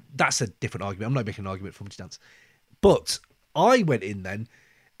 That's a different argument. I'm not making an argument for Humpty Dance. But I went in then.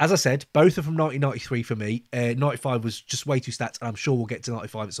 As I said, both are from 1993 for me. 95 was just way too stats, and I'm sure we'll get to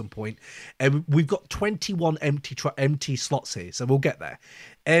 95 at some point. We've got 21 empty slots here, so we'll get there.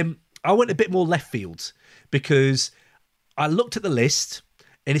 I went a bit more left field because I looked at the list,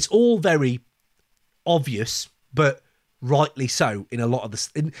 and it's all very obvious, but rightly so in a lot of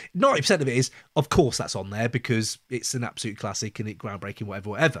the... 90% of it is, of course, that's on there because it's an absolute classic and it's groundbreaking,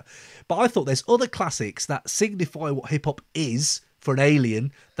 whatever. But I thought there's other classics that signify what hip-hop is for an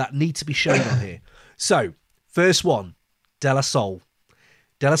alien that need to be shown on here. So, first one, De La Soul.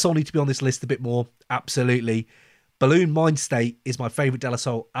 De La Soul need to be on this list a bit more, absolutely. Balloon Mind State is my favourite De La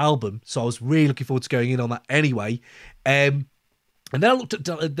Soul album, so I was really looking forward to going in on that anyway. And then I looked at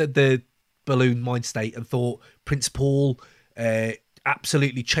the Balloon Mind State and thought Prince Paul,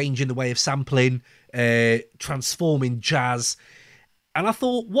 absolutely changing the way of sampling, transforming jazz. And I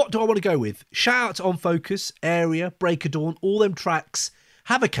thought, what do I want to go with? Shout out to On Focus, Area, Break of Dawn, all them tracks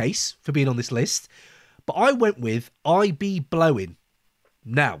have a case for being on this list. But I went with I Be Blowin'.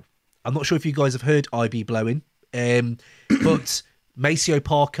 Now, I'm not sure if you guys have heard I Be Blowin', but Maceo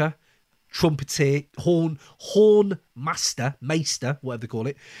Parker, trumpeter, horn master, whatever they call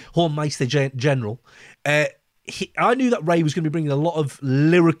it, horn master general. I knew that Ray was going to be bringing a lot of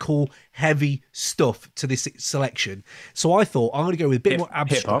lyrical, heavy stuff to this selection. So I thought, I'm going to go with a bit more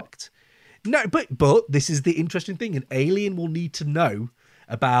abstract. No, but this is the interesting thing. An alien will need to know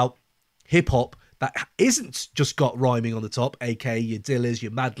about hip hop that isn't just got rhyming on the top, aka your Dillas,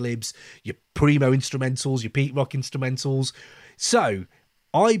 your Mad Libs, your Primo instrumentals, your Pete Rock instrumentals. So,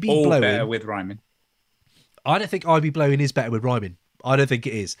 I Be All Blowing... better with rhyming. I don't think I Be Blowing is better with rhyming. I don't think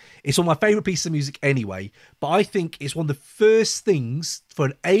it is. It's one of my favourite pieces of music anyway, but I think it's one of the first things for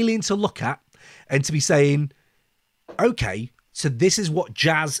an alien to look at and to be saying, okay, so this is what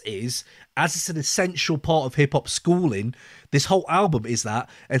jazz is, as it's an essential part of hip-hop schooling. This whole album is that.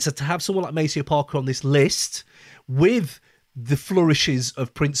 And so to have someone like Maceo Parker on this list with the flourishes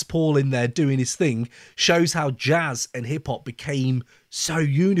of Prince Paul in there doing his thing shows how jazz and hip-hop became so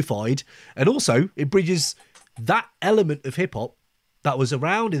unified. And also, it bridges that element of hip-hop that was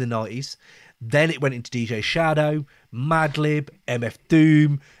around in the 90s. Then it went into DJ Shadow, Madlib, MF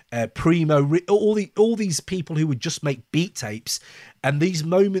Doom, Primo, all these people who would just make beat tapes, and these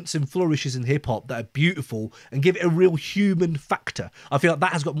moments and flourishes in hip hop that are beautiful and give it a real human factor. I feel like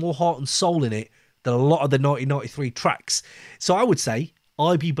that has got more heart and soul in it than a lot of the 1993 tracks. So I would say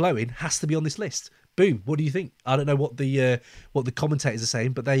I Be Blowing has to be on this list. Boom. What do you think? I don't know what the commentators are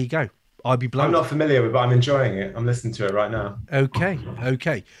saying, but there you go. I Be Blowing. I'm not familiar with it, but I'm enjoying it. I'm listening to it right now.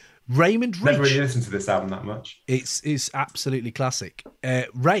 Okay. Raymond Rich. Never really listened to this album that much. It's absolutely classic.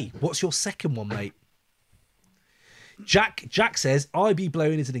 Ray, what's your second one, mate? Jack says, I Be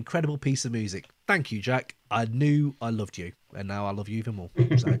Blowing is an incredible piece of music. Thank you, Jack. I knew I loved you, and now I love you even more.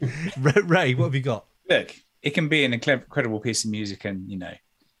 So, Ray, what have you got? Look, it can be an incredible piece of music and,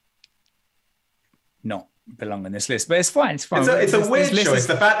 not belong on this list, but it's fine. It's fine. It's a weird choice.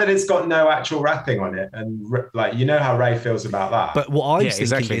 The fact that it's got no actual rapping on it, and how Ray feels about that. But what I'm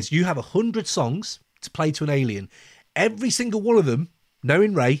thinking is, you have 100 songs to play to an alien. Every single one of them,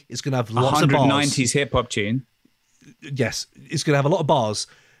 knowing Ray, is going to have lots of bars. 190s hip hop tune. Yes, it's going to have a lot of bars.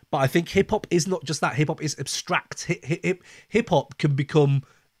 But I think hip hop is not just that. Hip hop is abstract. Hip hop can become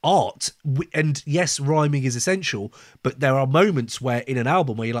art, and yes, rhyming is essential, but there are moments where in an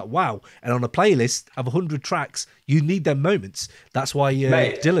album where you're like, wow, and on a playlist of 100 tracks, you need them moments. That's why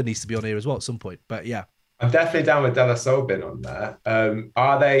Dylan needs to be on here as well at some point. But yeah, I'm definitely down with De La Soul bin on there.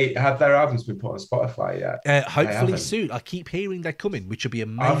 Have their albums been put on Spotify yet? Hopefully soon. I keep hearing they're coming, which would be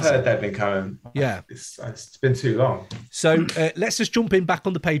amazing. I've heard they've been coming. Yeah, it's been too long. So let's just jump in back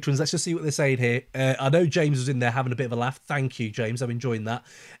on the patrons. Let's just see what they're saying here. I know James was in there having a bit of a laugh. Thank you, James. I'm enjoying that.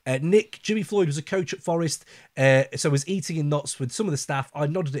 Nick, Jimmy Floyd was a coach at Forest, so was eating in knots with some of the staff. I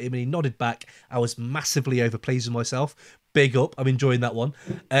nodded at him and he nodded back. I was massively overpleased with myself. Big up. I'm enjoying that one.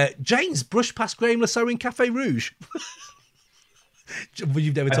 James brushed past Graham Lasso in Cafe Rouge.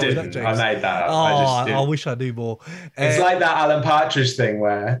 You've never told me that, James. I made that up. I wish I knew more. It's like that Alan Partridge thing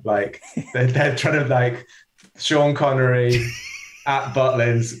where they're trying to Sean Connery at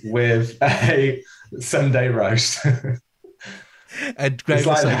Butlins with a Sunday roast. And Graham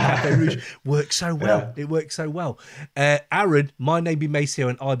Lasso in Cafe Rouge works so well. Yeah. It works so well. Aaron, my name be Maceo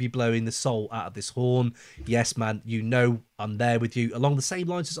and I be blowing the soul out of this horn. Yes, man, I'm there with you. Along the same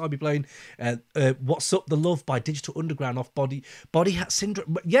lines as I be blowing What's Up the Love by Digital Underground off Body Hat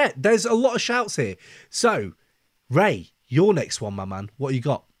Syndrome. Yeah, there's a lot of shouts here. So, Ray, your next one, my man. What you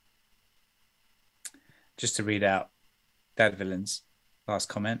got? Just to read out Dad Villain's last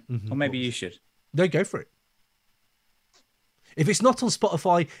comment. Mm-hmm. Or maybe you should. No, go for it. If it's not on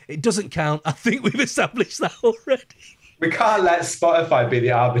Spotify, it doesn't count. I think we've established that already. We can't let Spotify be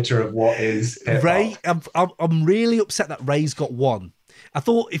the arbiter of what is hip-hop. Ray, I'm really upset that Ray's got one. I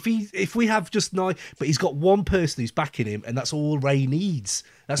thought if we have just 9, but he's got one person who's backing him, and that's all Ray needs.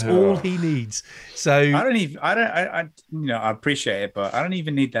 That's all he needs. So I appreciate it, but I don't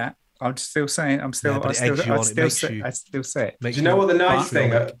even need that. I'm still saying. I still say it. Do you know what the nice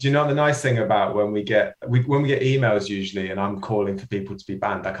thing? Do you know the nice thing about when we get emails usually, and I'm calling for people to be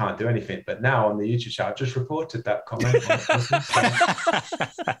banned? I can't do anything. But now on the YouTube chat, I've just reported that comment.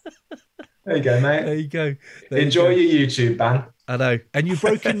 There you go, mate. There you go. Enjoy your YouTube ban. I know. And you've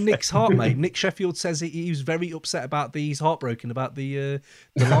broken Nick's heart, mate. Nick Sheffield says he was very upset about he's heartbroken about the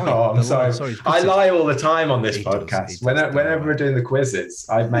line. Oh, I'm sorry. I lie all the time on this podcast. Whenever we're doing the quizzes,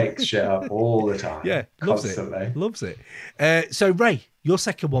 I make shit up all the time. Yeah, constantly. Loves it. So, Ray, your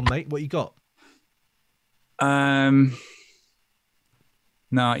second one, mate. What you got? No,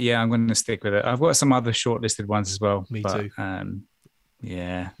 yeah, I'm going to stick with it. I've got some other shortlisted ones as well. Me too.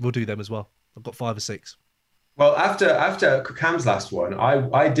 Yeah, we'll do them as well. I've got 5 or 6. Well, after Cam's last one,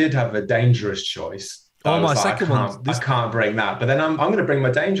 I did have a dangerous choice. My second one. I can't bring that, but then I'm going to bring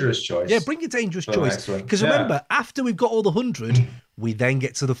my dangerous choice. Yeah, bring your dangerous choice. Because remember, after we've got all the 100, we then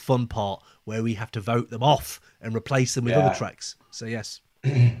get to the fun part where we have to vote them off and replace them with other tracks. So yes.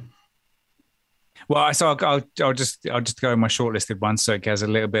 Well, so I'll just go in my shortlisted ones, so it gives a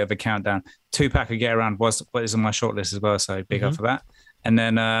little bit of a countdown. Tupac and Get Around is on my shortlist as well, so big up for that. And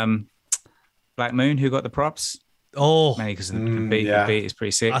then Black Moon, who got the props? Oh, mainly because the beat is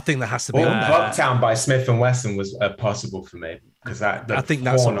pretty sick. I think that has to be. Bucktown by Smith and Wesson was possible for me because I think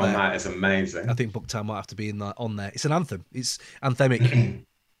that's on that is amazing. I think Bucktown might have to be on there. It's an anthem. It's anthemic.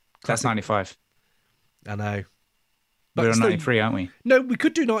 That's 95. I know. But we're on 93, aren't we? No, we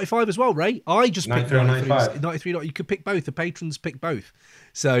could do 95 as well, Ray. I just picked 95. 93. You could pick both. The patrons pick both.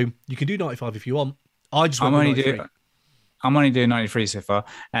 So you can do 95 if you want. I just want 93. I'm only doing 93 so far,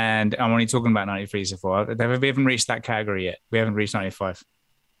 and I'm only talking about 93 so far. We haven't reached that category yet. We haven't reached 95.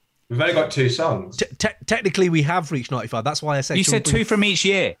 We've only got 2 songs. Technically, we have reached 95. That's why I said... You said 2 from each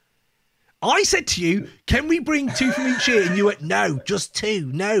year. I said to you, can we bring 2 from each year? And you went, no, just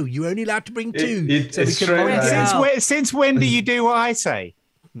 2. No, you're only allowed to bring 2. Since when do you do what I say?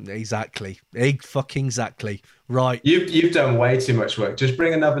 Exactly. Exactly. Right. You've done way too much work. Just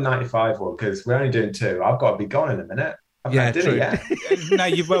bring another 95 one because we're only doing 2. I've got to be gone in a minute. I've not done it yet.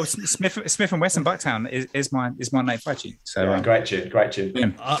 No, Smith and Wesson Bucktown is my 95 tune. So yeah, great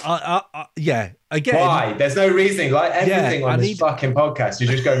tune. Yeah. Again, why? There's no reasoning. Like everything on this fucking podcast, you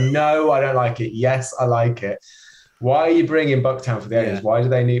just go, no, I don't like it. Yes, I like it. Why are you bringing Bucktown for the aliens? Why do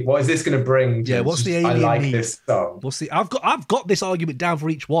they need? What is this going to bring? What's the alien? I like this song. I've got this argument down for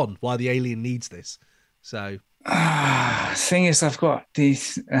each one. Why the alien needs this? So. Thing is,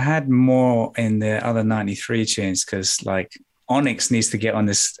 I had more in the other 93 tunes because like Onyx needs to get on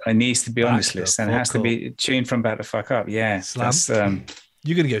this. It needs to be on this list, and it has to be tuned from Back the Fuck Up. Yeah, Slam.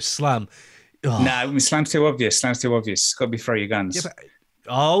 You're gonna go Slam. Oh. No, Slam's too obvious. It's got to be Throw Your Guns. Yeah,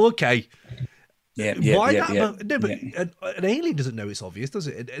 okay. Yeah. Why not? No, but an alien doesn't know it's obvious, does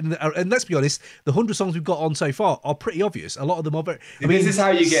it? And let's be honest, the 100 songs we've got on so far are pretty obvious. A lot of them are very. This is how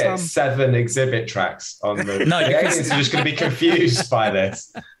you get 7 exhibit tracks on the. No, the aliens are just going to be confused by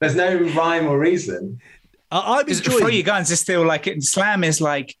this. There's no rhyme or reason. I'm enjoying. Throw Your Guns is still like Slam is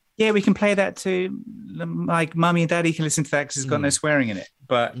like, yeah, we can play that to like mummy and daddy can listen to that because it's got no swearing in it.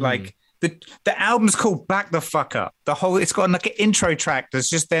 But like. The album's called Back the Fuck Up. It's got like an intro track that's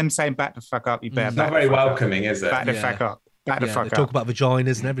just them saying back the fuck up. You better. It's not very welcoming, is it? Back the fuck up. Back the fuck up. Talk about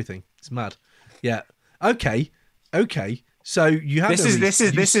vaginas and everything. It's mad. Yeah. Okay. So you have this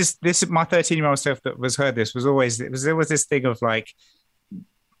is my 13-year-old self that heard this was always this thing of like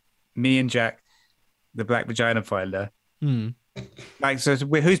me and Jack, the black vagina finder. Like so,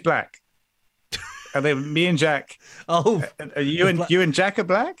 who's black? Are they me and Jack? Oh, are you and Jack are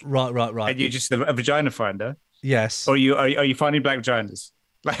black? Right. And you're just a vagina finder? Yes. Or are you finding black vaginas?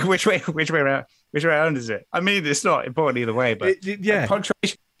 Like which way around is it? I mean, it's not important either way, but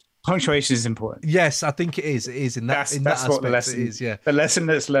punctuation is important. Yes, I think it is. It is in that. That's what the lesson is. Yeah, the lesson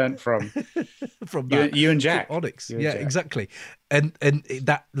that's learned from that. You and Jack. Onyx. Yeah, Jack. Exactly. And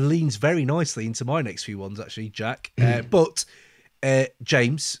that leans very nicely into my next few ones, actually, Jack. But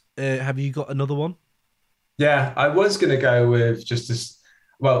James, have you got another one? Yeah, I was going to go with just this.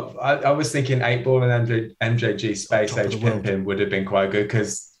 Well, I was thinking 8 Ball and MJG Space Age Pimpin' would have been quite good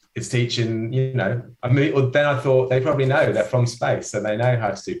because it's teaching, I mean, then I thought they probably know they're from space, so they know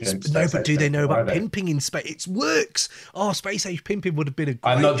how to do pimp. No, but do they know about pimping in space? It works. Oh, Space Age Pimpin' would have been a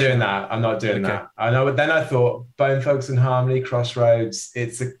great I'm not doing that. I know, but then I thought Bone Folks and Harmony, Crossroads,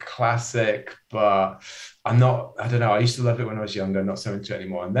 it's a classic, but I don't know. I used to love it when I was younger, not so into it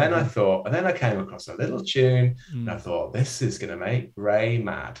anymore. And then I came across a little tune and I thought, this is going to make Ray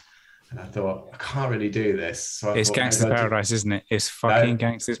mad. And I thought, I can't really do this. So it's Gangster Paradise, isn't it? It's fucking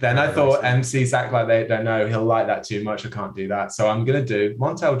Gangster's Paradise. Then I thought MCs act like they don't know. He'll like that too much. I can't do that. So I'm going to do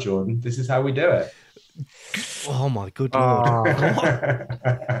Montel Jordan. This is how we do it. Oh, my good Lord.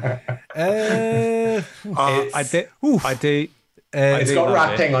 I do. It's got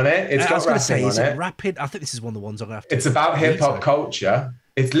rapping on it. I was going to say, is it rapid? I think this is one of the ones I'm going to have to. It's about hip hop culture.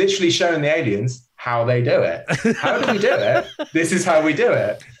 It's literally showing the aliens how they do it. How do we do it? This is how we do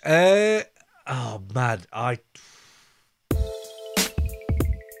it. Oh man,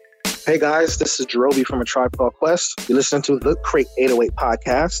 Hey guys, this is Jerobi from A Tribe Called Quest. You're listening to the Crate 808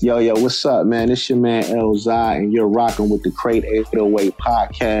 podcast. Yo, what's up, man? It's your man Elzai, and you're rocking with the Crate 808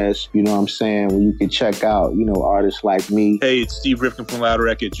 podcast. You know what I'm saying? Where you can check out, artists like me. Hey, it's Steve Rifkin from Loud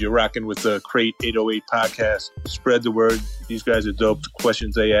Records. You're rocking with the Crate 808 podcast. Spread the word. These guys are dope. The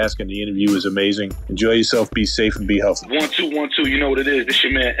questions they ask and the interview is amazing. Enjoy yourself. Be safe and be healthy. 1 2 1 2. You know what it is. This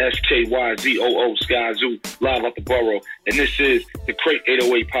your man SKYZOO Sky Zoo live at the borough, and this is the Crate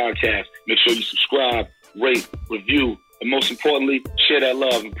 808 podcast. Make sure you subscribe, rate, review, And most importantly, share that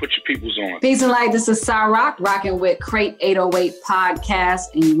love and put your peoples on. Peace and light. This is Cyrock, rocking with Crate 808 Podcast,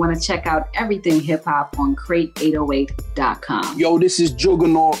 and you want to check out everything hip hop on crate808.com. Yo, this is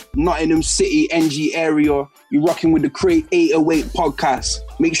Juggernaut, Nottingham City, NG area. You're rocking with the Crate 808 Podcast.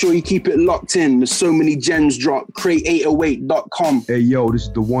 Make sure you keep it locked in. There's so many gems drop. Crate808.com. Hey, yo, this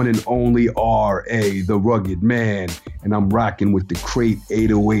is the one and only R.A., the Rugged Man, and I'm rocking with the Crate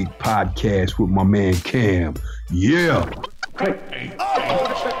 808 Podcast with my man Cam. Yeah. And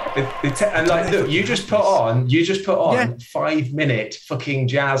like, look, you just put on 5-minute fucking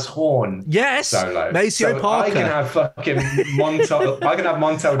jazz horn. Yes, solo. Maceo Parker. I can have fucking Montel. I can have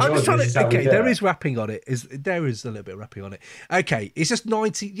Montel George. Okay, there is rapping on it. There is a little bit of rapping on it. Okay, it's just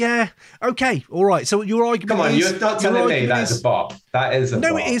 90. Yeah. Okay. All right. So your argument. Come on, is, you're not telling me that's a bop. That is a bop.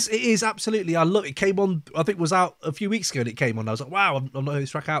 No, it is. It is absolutely. I love it. It came on. I think it was out a few weeks ago, and it came on. I was like, wow, I've not heard this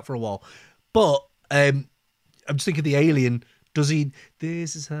track out for a while. But I'm just thinking the Alien. Does he?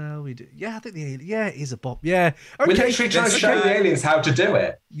 This is how we do. Yeah, I think the Alien. Yeah, it is a bop. Yeah. Okay. We're literally trying to show the aliens how to do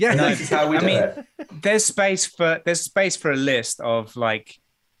it. Yeah, this is how we do it. There's space for a list of like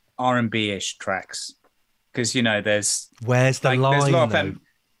R&B-ish tracks because there's where's the line?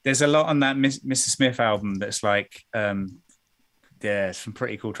 There's a lot on that Mr. Smith album that's like some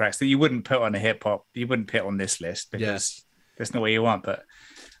pretty cool tracks that you wouldn't put on a hip hop. You wouldn't put on this list because that's not what you want. But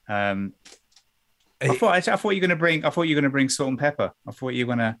I thought you were going to bring. I thought you were going to bring Salt and Pepper. I thought you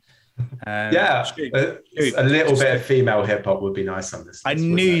were going to. A little bit of female hip hop would be nice on this. I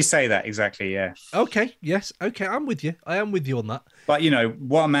knew you'd say that exactly. Yeah. Okay. Yes. Okay. I'm with you. I am with you on that. But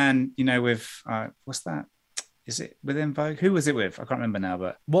What a Man. With what's that? Is it within Vogue? Who was it with? I can't remember now.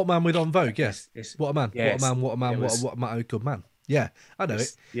 But What Man with On Vogue? Yes. What a Man. Yeah, what a man. What a man. What a man. A good man. Yeah. I know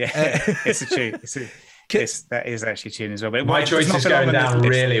it. Yeah. It's a tune. That is actually a tune as well. But my choice is going down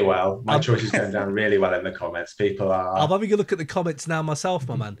really well. My choice is going down really well in the comments. People are. I'm having a look at the comments now myself,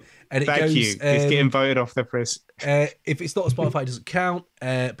 my man. And it Thank goes, you. It's getting voted off the press. If it's not a Spotify, it doesn't count.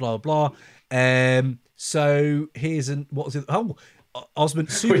 Blah blah. So here's what was it? Oh, Osmond.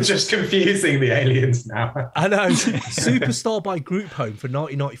 We're just confusing the aliens now. I know. Superstar by Group Home for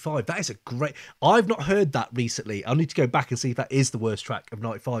 1995. That is a great. I've not heard that recently. I'll need to go back and see if that is the worst track of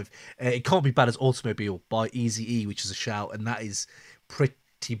 95. It can't be bad as Automobile by Eazy-E, which is a shout, and that is pretty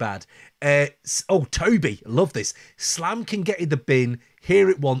bad. Toby, love this. Slam can get in the bin, hear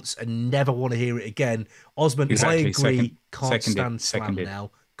it once, and never want to hear it again. Osmond, exactly. I agree. Can't stand Slam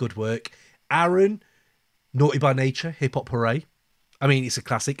now. Good work. Aaron, Naughty by Nature, Hip Hop Hooray. I mean, it's a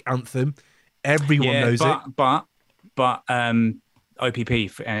classic anthem. Everyone knows it. But OPP,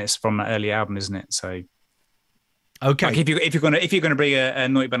 and it's from that early album, isn't it? So, okay. Like if you're gonna bring a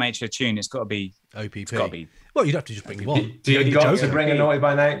Naughty by Nature tune, it's got to be OPP. It's got to be. Well, you'd have to just bring one. Do you got to bring a Naughty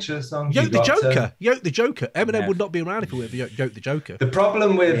by Nature song? Yoke the Joker. Eminem would not be around if it were Yoke the Joker. The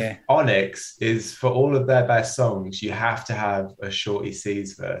problem with Onyx is for all of their best songs, you have to have a Shorty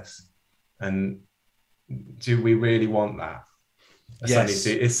C's verse. And do we really want that?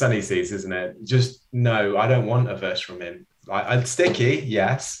 It's Sunny C's, isn't it? Just no, I don't want a verse from him. Sticky,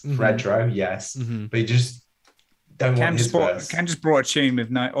 yes. Fredro, yes. But you just don't want his verse. Cam just brought a tune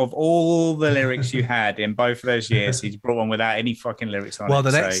with of all the lyrics you had in both of those years, he brought one without any fucking lyrics on it. Well,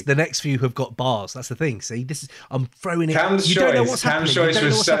 the next few have got bars. That's the thing. See, I'm throwing it. Cam's choice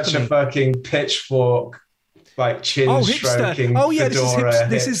was such a fucking pitchfork. Like chin stroking. Oh yeah, fedora,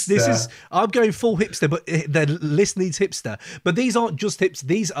 this is. I'm going full hipster, but the list needs hipster. But these aren't just hipster.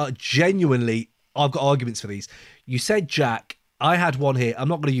 These are genuinely. I've got arguments for these. You said Jack. I had one here. I'm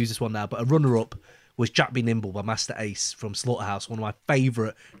not going to use this one now, but a runner-up was Jack Be Nimble by Master Ace from Slaughterhouse, one of my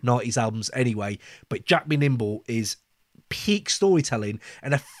favourite 90s albums anyway. But Jack Be Nimble is peak storytelling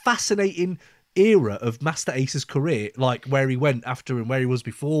and a fascinating era of Master Ace's career, like where he went after and where he was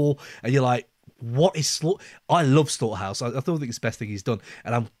before, and you're like, what is I love Slaughterhouse. I think it's the best thing he's done,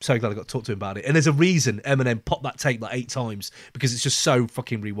 and I'm so glad I got to talk to him about it. And there's a reason Eminem popped that tape like 8 times, because it's just so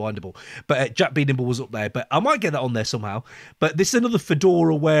fucking rewindable. But Jack B. Nimble was up there, but I might get that on there somehow. But this is another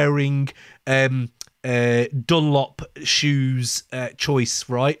fedora wearing Dunlop shoes choice,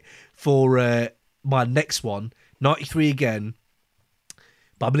 right, for my next one, 93 again.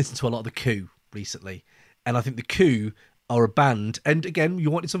 But I've been listening to a lot of The Coup recently, and I think The Coup are a band, and again, you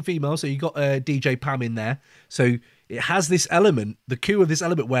wanted some females, so you got DJ Pam in there, so it has this element, The Coup of this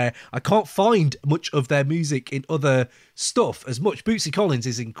element, where I can't find much of their music in other stuff as much. Bootsy Collins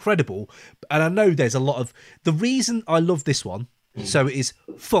is incredible, and I know there's a lot of the reason I love this one. So it is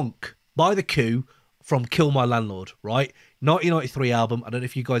Funk by The Coup from Kill My Landlord, right? 1993 album. I don't know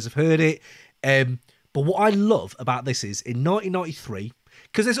if you guys have heard it, but what I love about this is in 1993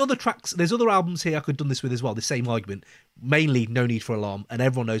 Because there's other tracks, there's other albums here I could have done this with as well, the same argument. Mainly No Need for Alarm, and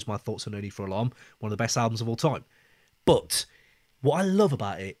everyone knows my thoughts on No Need for Alarm, one of the best albums of all time. But what I love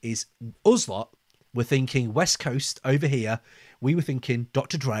about it is us lot were thinking West Coast over here. We were thinking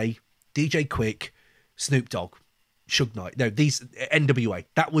Dr. Dre, DJ Quick, Snoop Dogg, Suge Knight. No, these NWA.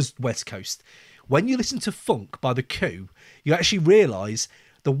 That was West Coast. When you listen to Funk by The Coup, you actually realise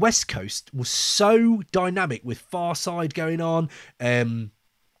the West Coast was so dynamic with Far Side going on.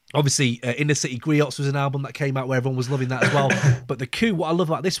 Obviously, Inner City Griots was an album that came out where everyone was loving that as well. But The Coup, what I love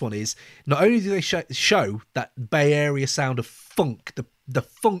about this one is not only do they show that Bay Area sound of funk, the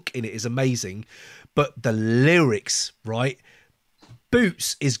funk in it is amazing, but the lyrics, right?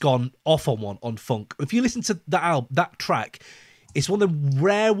 Boots is gone off on funk. If you listen to that track, it's one of the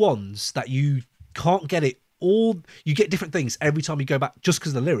rare ones that you can't get it all. You get different things every time you go back, just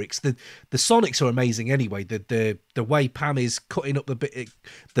because of the lyrics. The sonics are amazing anyway. The way Pam is cutting up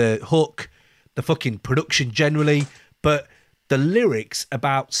the hook, the fucking production generally, but the lyrics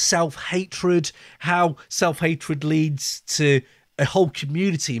about self-hatred, how self-hatred leads to a whole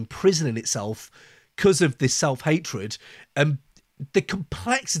community imprisoning itself because of this self-hatred, and the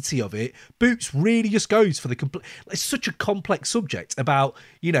complexity of it. Boots really just goes for it's such a complex subject about,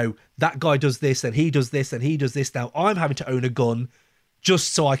 you know, that guy does this and he does this and he does this. Now I'm having to own a gun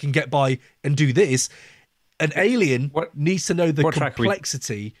just so I can get by and do this. An alien needs to know the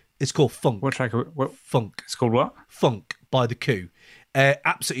complexity. It's called Funk. What track? What Funk? It's called what? Funk by The Coup.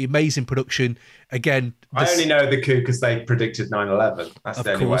 Absolutely amazing production. Again, I only know The Coup because they predicted 9/11. That's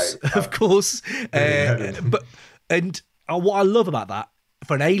the only way. Of course. What I love about that,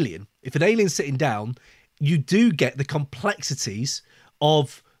 for an alien, if an alien's sitting down, you do get the complexities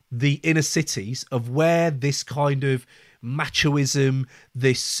of the inner cities, of where this kind of machoism,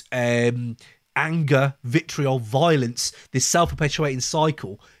 this anger, vitriol, violence, this self-perpetuating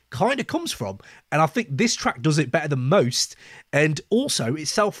cycle kind of comes from. And I think this track does it better than most. And also it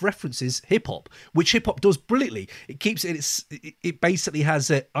self-references hip-hop, which hip-hop does brilliantly. It keeps it basically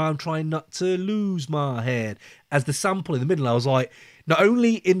has I'm trying not to lose my head as the sample in the middle. I was like, not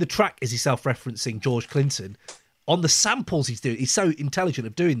only in the track is he self-referencing George Clinton, on the samples he's so intelligent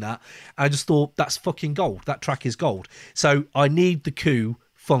of doing that. I just thought that's fucking gold. That track is gold. So I need The Coup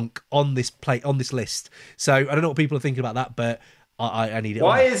Funk on this list. So I don't know what people are thinking about that, but I need it.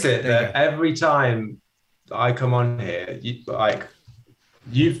 Why is it that every time I come on here,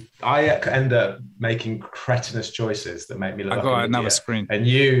 I end up making cretinous choices that make me look like got another screen, and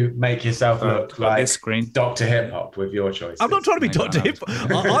you make yourself look like this screen. Dr. Hip Hop with your choices. I'm not trying to be Dr. Hip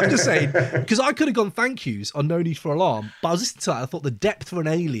Hop. I'm just saying, because I could have gone thank yous on No Need for Alarm, but I was listening to that. I thought the depth of an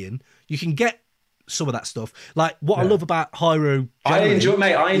alien, you can get some of that stuff. Like what I love about Hyro. I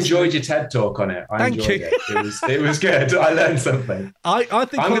enjoyed your TED talk on it. Thank you. It was good. I learned something. I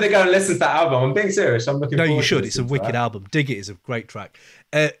think I'm going to go and listen to that album. I'm being serious. I'm looking. No, forward you should. To it's a wicked album. Dig It is a great track.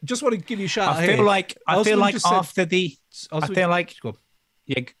 Just want to give you a shout. I feel like after the. I feel like.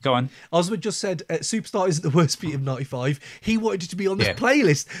 Yeah, go on. Osmond just said Superstar isn't the worst beat of 95. He wanted it to be on this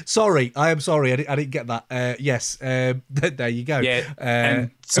playlist. Sorry, I am sorry. I didn't get that. Yes, there you go. Yeah,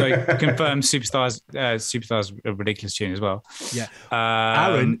 so confirm Superstar's a ridiculous tune as well. Yeah.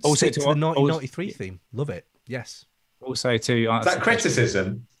 Aaron, also to the 1993 theme. Love it. Yes. Also to is that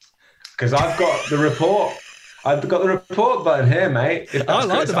criticism? Because I've got the report. I've got the report button here, mate. I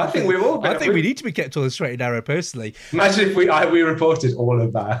like that. I think we've all. I think we need to be kept on the straight and narrow. Personally, imagine if we reported all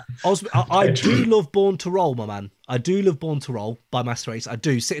of that. I do love Born to Roll, my man. I do love Born to Roll by Master Ace. I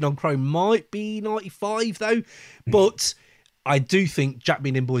do. Sitting on Chrome might be 95 though, but I do think Jack B.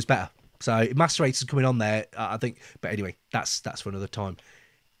 Nimble is better. So Master Ace is coming on there. I think. But anyway, that's for another time.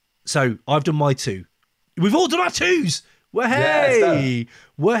 So I've done my two. We've all done our twos. Well, hey,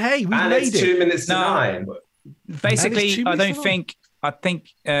 we made it's 2 minutes to 9. Basically, I think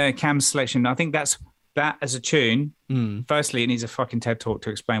Cam's selection, I think that as a tune, firstly, it needs a fucking TED talk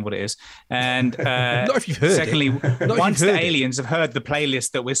to explain what it is. And not if you've heard secondly, once the aliens have heard the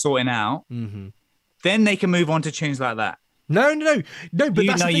playlist that we're sorting out, then they can move on to tunes like that. No. But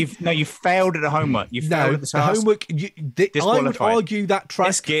you failed at the homework. You failed at the task. Homework. I would argue that track.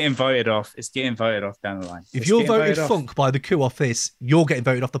 It's getting voted off. It's getting voted off down the line. If you're voted Funk by The Coup off this, you're getting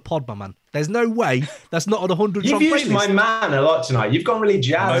voted off the pod, my man. There's no way that's not on 100. You've used playlist. My man a lot tonight. You've gone really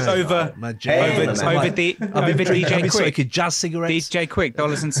jazz. Over DJ Quick. Jazz cigarettes. DJ Quick,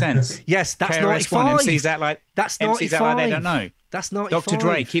 dollars and cents. Yes, that's 95. MCs that like that's 95. MCs that like they don't know. That's 95. Dr.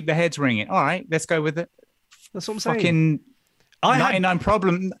 Dre, keep the heads ringing. All right, let's go with it. That's what I'm saying. Fucking 99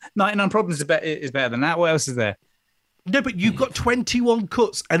 Problems is better than that. What else is there? No, but you've got 21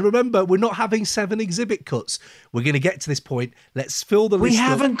 cuts. And remember, we're not having 7 exhibit cuts. We're going to get to this point. Let's fill the list. We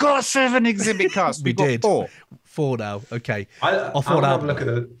haven't got 7 exhibit cuts. We did. Got 4. 4 now. Okay. I'll have a look at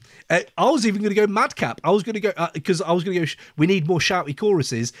the... I was even going to go madcap. I was going to go because I was going to go. We need more shouty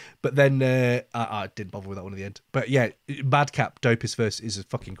choruses, but then I didn't bother with that one in the end. But yeah, madcap, dopest verse is a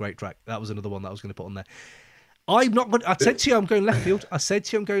fucking great track. That was another one that I was going to put on there. I'm not going. I said to you, I'm going left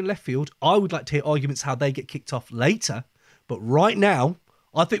field. I would like to hear arguments how they get kicked off later, but right now,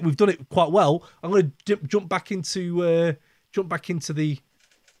 I think we've done it quite well. I'm going to jump back into the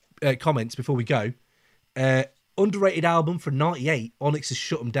comments before we go. Underrated album from '98. Onyx has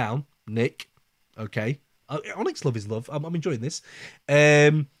shut them down. Nick, okay. Onyx love is love. I'm enjoying this.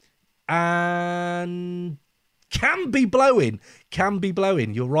 And Can Be Blowing.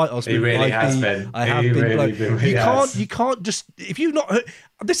 You're right, Osman. He really has been. I have been blowing. You can't just if you've not heard.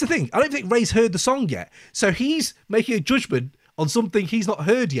 This is the thing. I don't think Ray's heard the song yet, so he's making a judgment on something he's not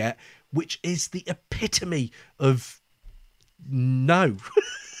heard yet, which is the epitome of no.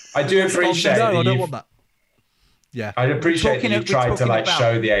 I do appreciate. No, I don't want that. Yeah, I appreciate that you tried to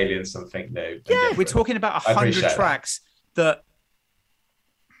show the aliens something new. Yeah, we're talking about 100 tracks that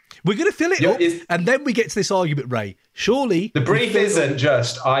we're going to fill it up, and then we get to this argument, Ray. Surely the brief isn't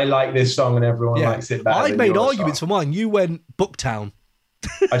just I like this song and everyone likes it better. I made arguments for mine. You went Booktown.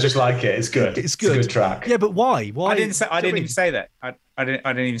 I just like it. It's good. It's good. It's a good track. Yeah, but why? I didn't even say that. I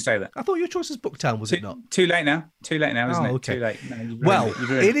didn't even say that. I thought your choice was Booktown, was it not? Too late now, isn't it? Okay. Too late. No,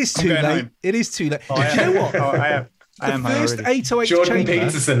 it is too late. Home. It is too late. Oh, you know what? I am the first 808 Jordan chamber.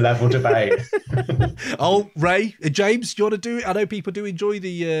 Peterson level debate. Ray, James, do you want to do it? I know people do enjoy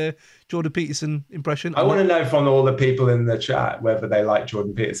the Jordan Peterson impression. I want to know from all the people in the chat whether they like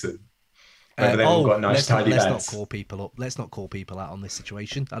Jordan Peterson. Whether they've all got nice tidy beds. Let's not call people up. Let's not call people out on this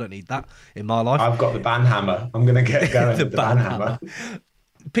situation. I don't need that in my life. I've got the band hammer. I'm going to get going with the band hammer.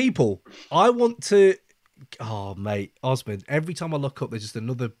 People, I want to... Oh, mate, Osman, every time I look up, there's just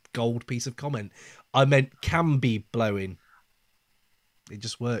another gold piece of comment. I meant Can Be Blowing. It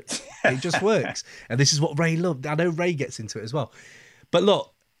just works. It just works. And this is what Ray loved. I know Ray gets into it as well. But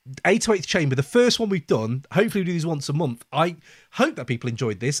look, 808th Chamber, the first one we've done, hopefully we do these once a month. I hope that people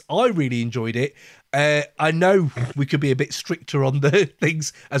enjoyed this. I really enjoyed it. I know we could be a bit stricter on the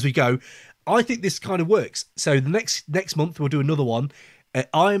things as we go. I think this kind of works. So the next month we'll do another one.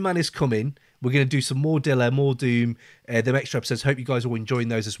 Iron Man is coming. We're going to do some more Dilla, more Doom, them extra episodes. Hope you guys are all enjoying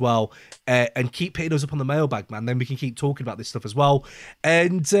those as well. And keep hitting us up on the mailbag, man. Then we can keep talking about this stuff as well.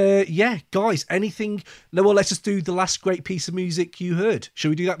 And yeah, guys, anything... No, well, let's just do the last great piece of music you heard. Shall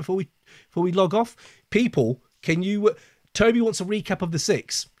we do that before we log off? People, can you... Toby wants a recap of the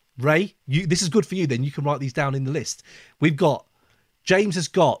 6. Ray, this is good for you then. You can write these down in the list. We've got... James has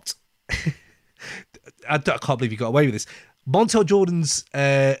got... I can't believe you got away with this. Montel Jordan's...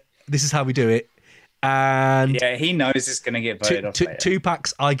 This Is How We Do It. And yeah, he knows it's going to get voted off later.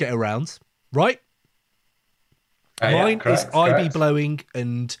 Tupac's I Get Around, right? Mine is I Be Blowing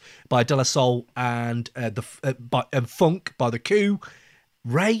and by De La Soul and Funk by The Coup.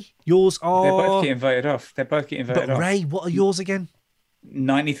 Ray, yours are... They're both getting voted off. But Ray, what are yours again?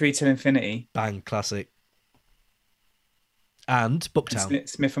 93 Till Infinity. Bang, classic. And Booktown. And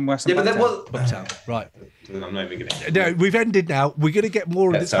Smith and Wesson. Yeah, but Booktown, right. I'm not even going to... No, we've ended now. We're going to get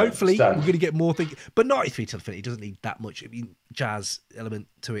more of this. Hopefully, we're going to get more things. But 93 Till Infinity doesn't need that much. I mean, jazz element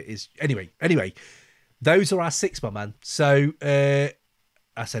to it is... Anyway, those are our 6, my man. So, I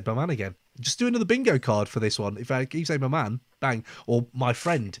said my man again. Just do another bingo card for this one. If I keep saying my man, bang. Or my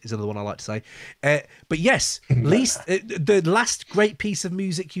friend is another one I like to say. But yes, the last great piece of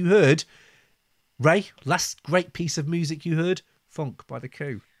music you heard... Ray, last great piece of music you heard? Funk by The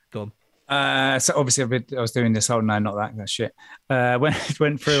Coup. Go on. So obviously I was doing this whole no, not that shit. Went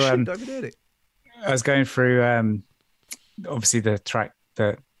through. I was going through obviously the track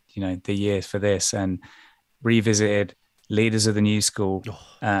that the years for this and revisited Leaders of the New School.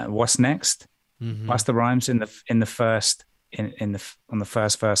 What's next? Mm-hmm. What's the rhymes on the first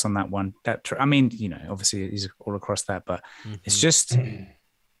verse on that one? Obviously he's all across that, but it's just.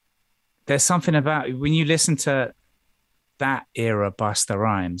 There's something about when you listen to that era Busta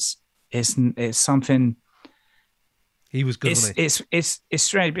Rhymes, it's something. He was good. It's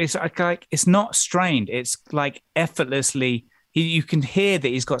strange, but it's like it's not strained. It's like effortlessly. You can hear that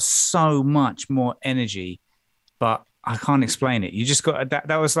he's got so much more energy, but I can't explain it. You just got that.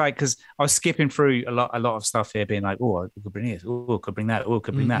 That was like because I was skipping through a lot of stuff here, being like, oh, I could bring this, oh, I could bring that, oh, I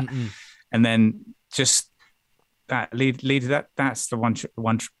could bring that, and then just. That's the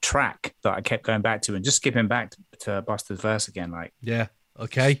one track that I kept going back to and just skipping back to Busta's verse again. Like, yeah,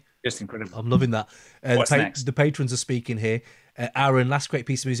 okay, Just incredible. I'm loving that. What's next? The patrons are speaking here. Aaron, last great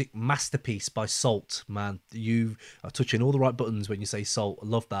piece of music, Masterpiece by Salt. Man, you are touching all the right buttons when you say Salt. I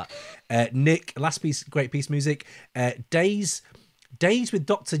love that. Nick, great piece of music. Days with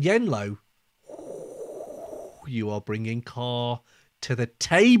Dr. Yenlo. You are bringing Car to the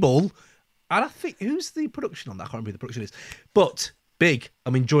table. And I think, who's the production on that? I can't remember who the production is. But big.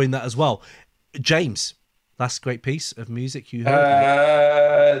 I'm enjoying that as well. James, last great piece of music you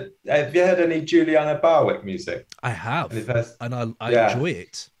heard. Have you heard any Juliana Barwick music? I have. And I enjoy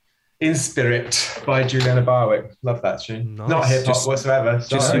it. In Spirit by Juliana Barwick. Love that tune. Nice. Not hip hop whatsoever.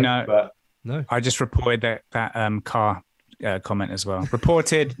 Just, but no. I just reported that Car comment as well.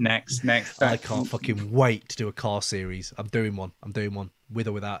 Reported. Next. I can't fucking wait to do a Car series. I'm doing one with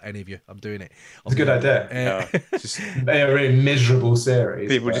or without any of you. I'm doing it. It's a good idea. Just a really miserable series.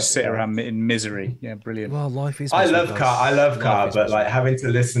 People just sit around in misery. Yeah, brilliant. Well, life is. I love Car, but like having to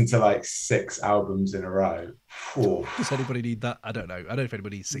listen to like 6 albums in a row. Whew. Does anybody need that? I don't know. I don't know if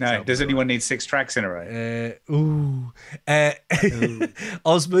anybody needs 6 No, albums. does anyone need 6 tracks in a row?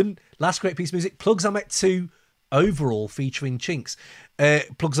 Osman, last great piece of music, Plugs I Met 2 overall featuring Chinks.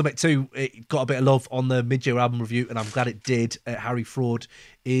 Plugs I Met 2, it got a bit of love on the mid-year album review, and I'm glad it did. Harry Fraud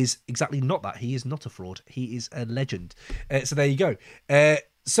is exactly not that. He is not a fraud. He is a legend. So there you go.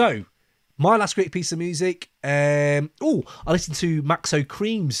 So my last great piece of music. I listened to Maxo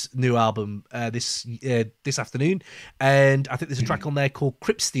Cream's new album this afternoon, and I think there's a track on there called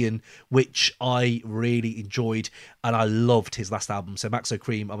Cripstian, which I really enjoyed, and I loved his last album. So Maxo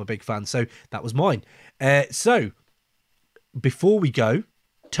Cream, I'm a big fan. So that was mine. So before we go,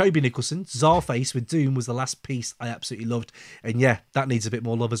 Toby Nicholson, Czarface with Doom was the last piece I absolutely loved. And yeah, that needs a bit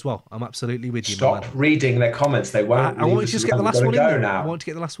more love as well. I'm absolutely with you. Stop reading their comments. They won't. I want to just get the last one in. Now. I want to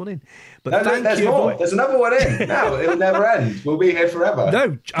get the last one in. But there's more. There's another one in. No, it'll never end. We'll be here forever.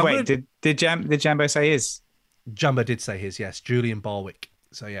 No. Did Jambo say his? Jambo did say his, yes. Julian Barwick.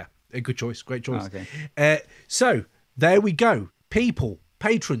 So yeah, a good choice. Great choice. Oh, okay. So there we go. People,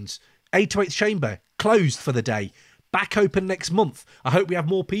 patrons, 808 Chamber, closed for the day. Back open next month. I hope we have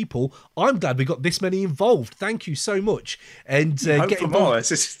more people. I'm glad we got this many involved. Thank you so much. And get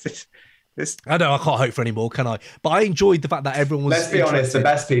involved. I know I can't hope for any more, can I? But I enjoyed the fact that everyone was. Let's be honest, the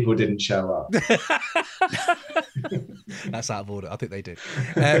best people didn't show up. That's out of order. I think they did.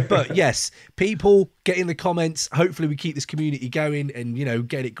 But yes, people get in the comments. Hopefully we keep this community going and,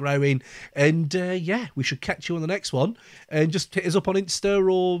 get it growing. And we should catch you on the next one. And just hit us up on Insta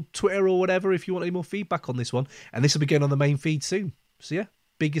or Twitter or whatever if you want any more feedback on this one. And this will be going on the main feed soon. So yeah,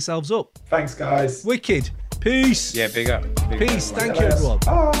 big yourselves up. Thanks, guys. Wicked. Peace. Yeah, big up. Peace. Thank you, everyone.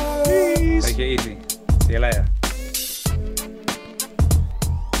 Bye. Peace. Take it easy. See you later.